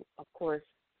to, of course,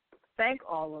 thank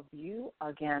all of you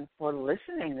again for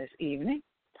listening this evening.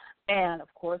 And,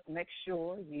 of course, make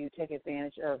sure you take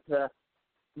advantage of the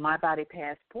My Body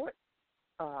Passport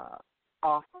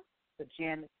offer, the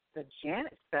Janet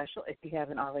special, if you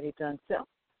haven't already done so.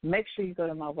 Make sure you go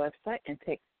to my website and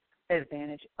take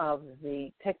advantage of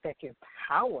the Take Back Your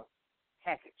Power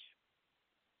package.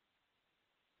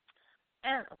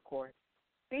 And, of course,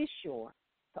 be sure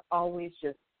to always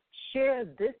just share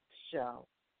this show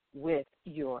with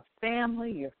your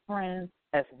family, your friends,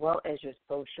 as well as your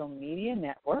social media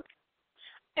network.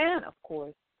 And, of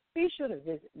course, be sure to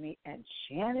visit me at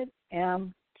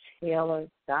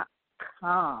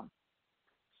janetmtaylor.com.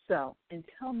 So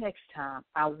until next time,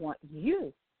 I want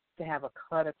you to have a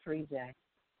clutter-free day.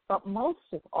 But most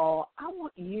of all, I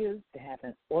want you to have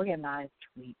an organized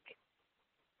week.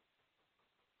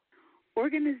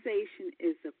 Organization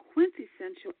is a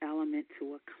quintessential element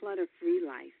to a clutter-free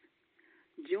life.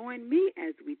 Join me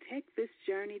as we take this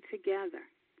journey together.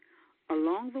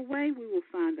 Along the way, we will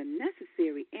find the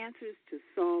necessary answers to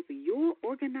solve your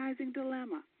organizing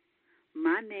dilemma.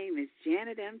 My name is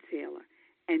Janet M. Taylor,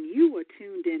 and you are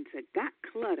tuned in to Got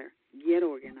Clutter, Get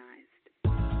Organized.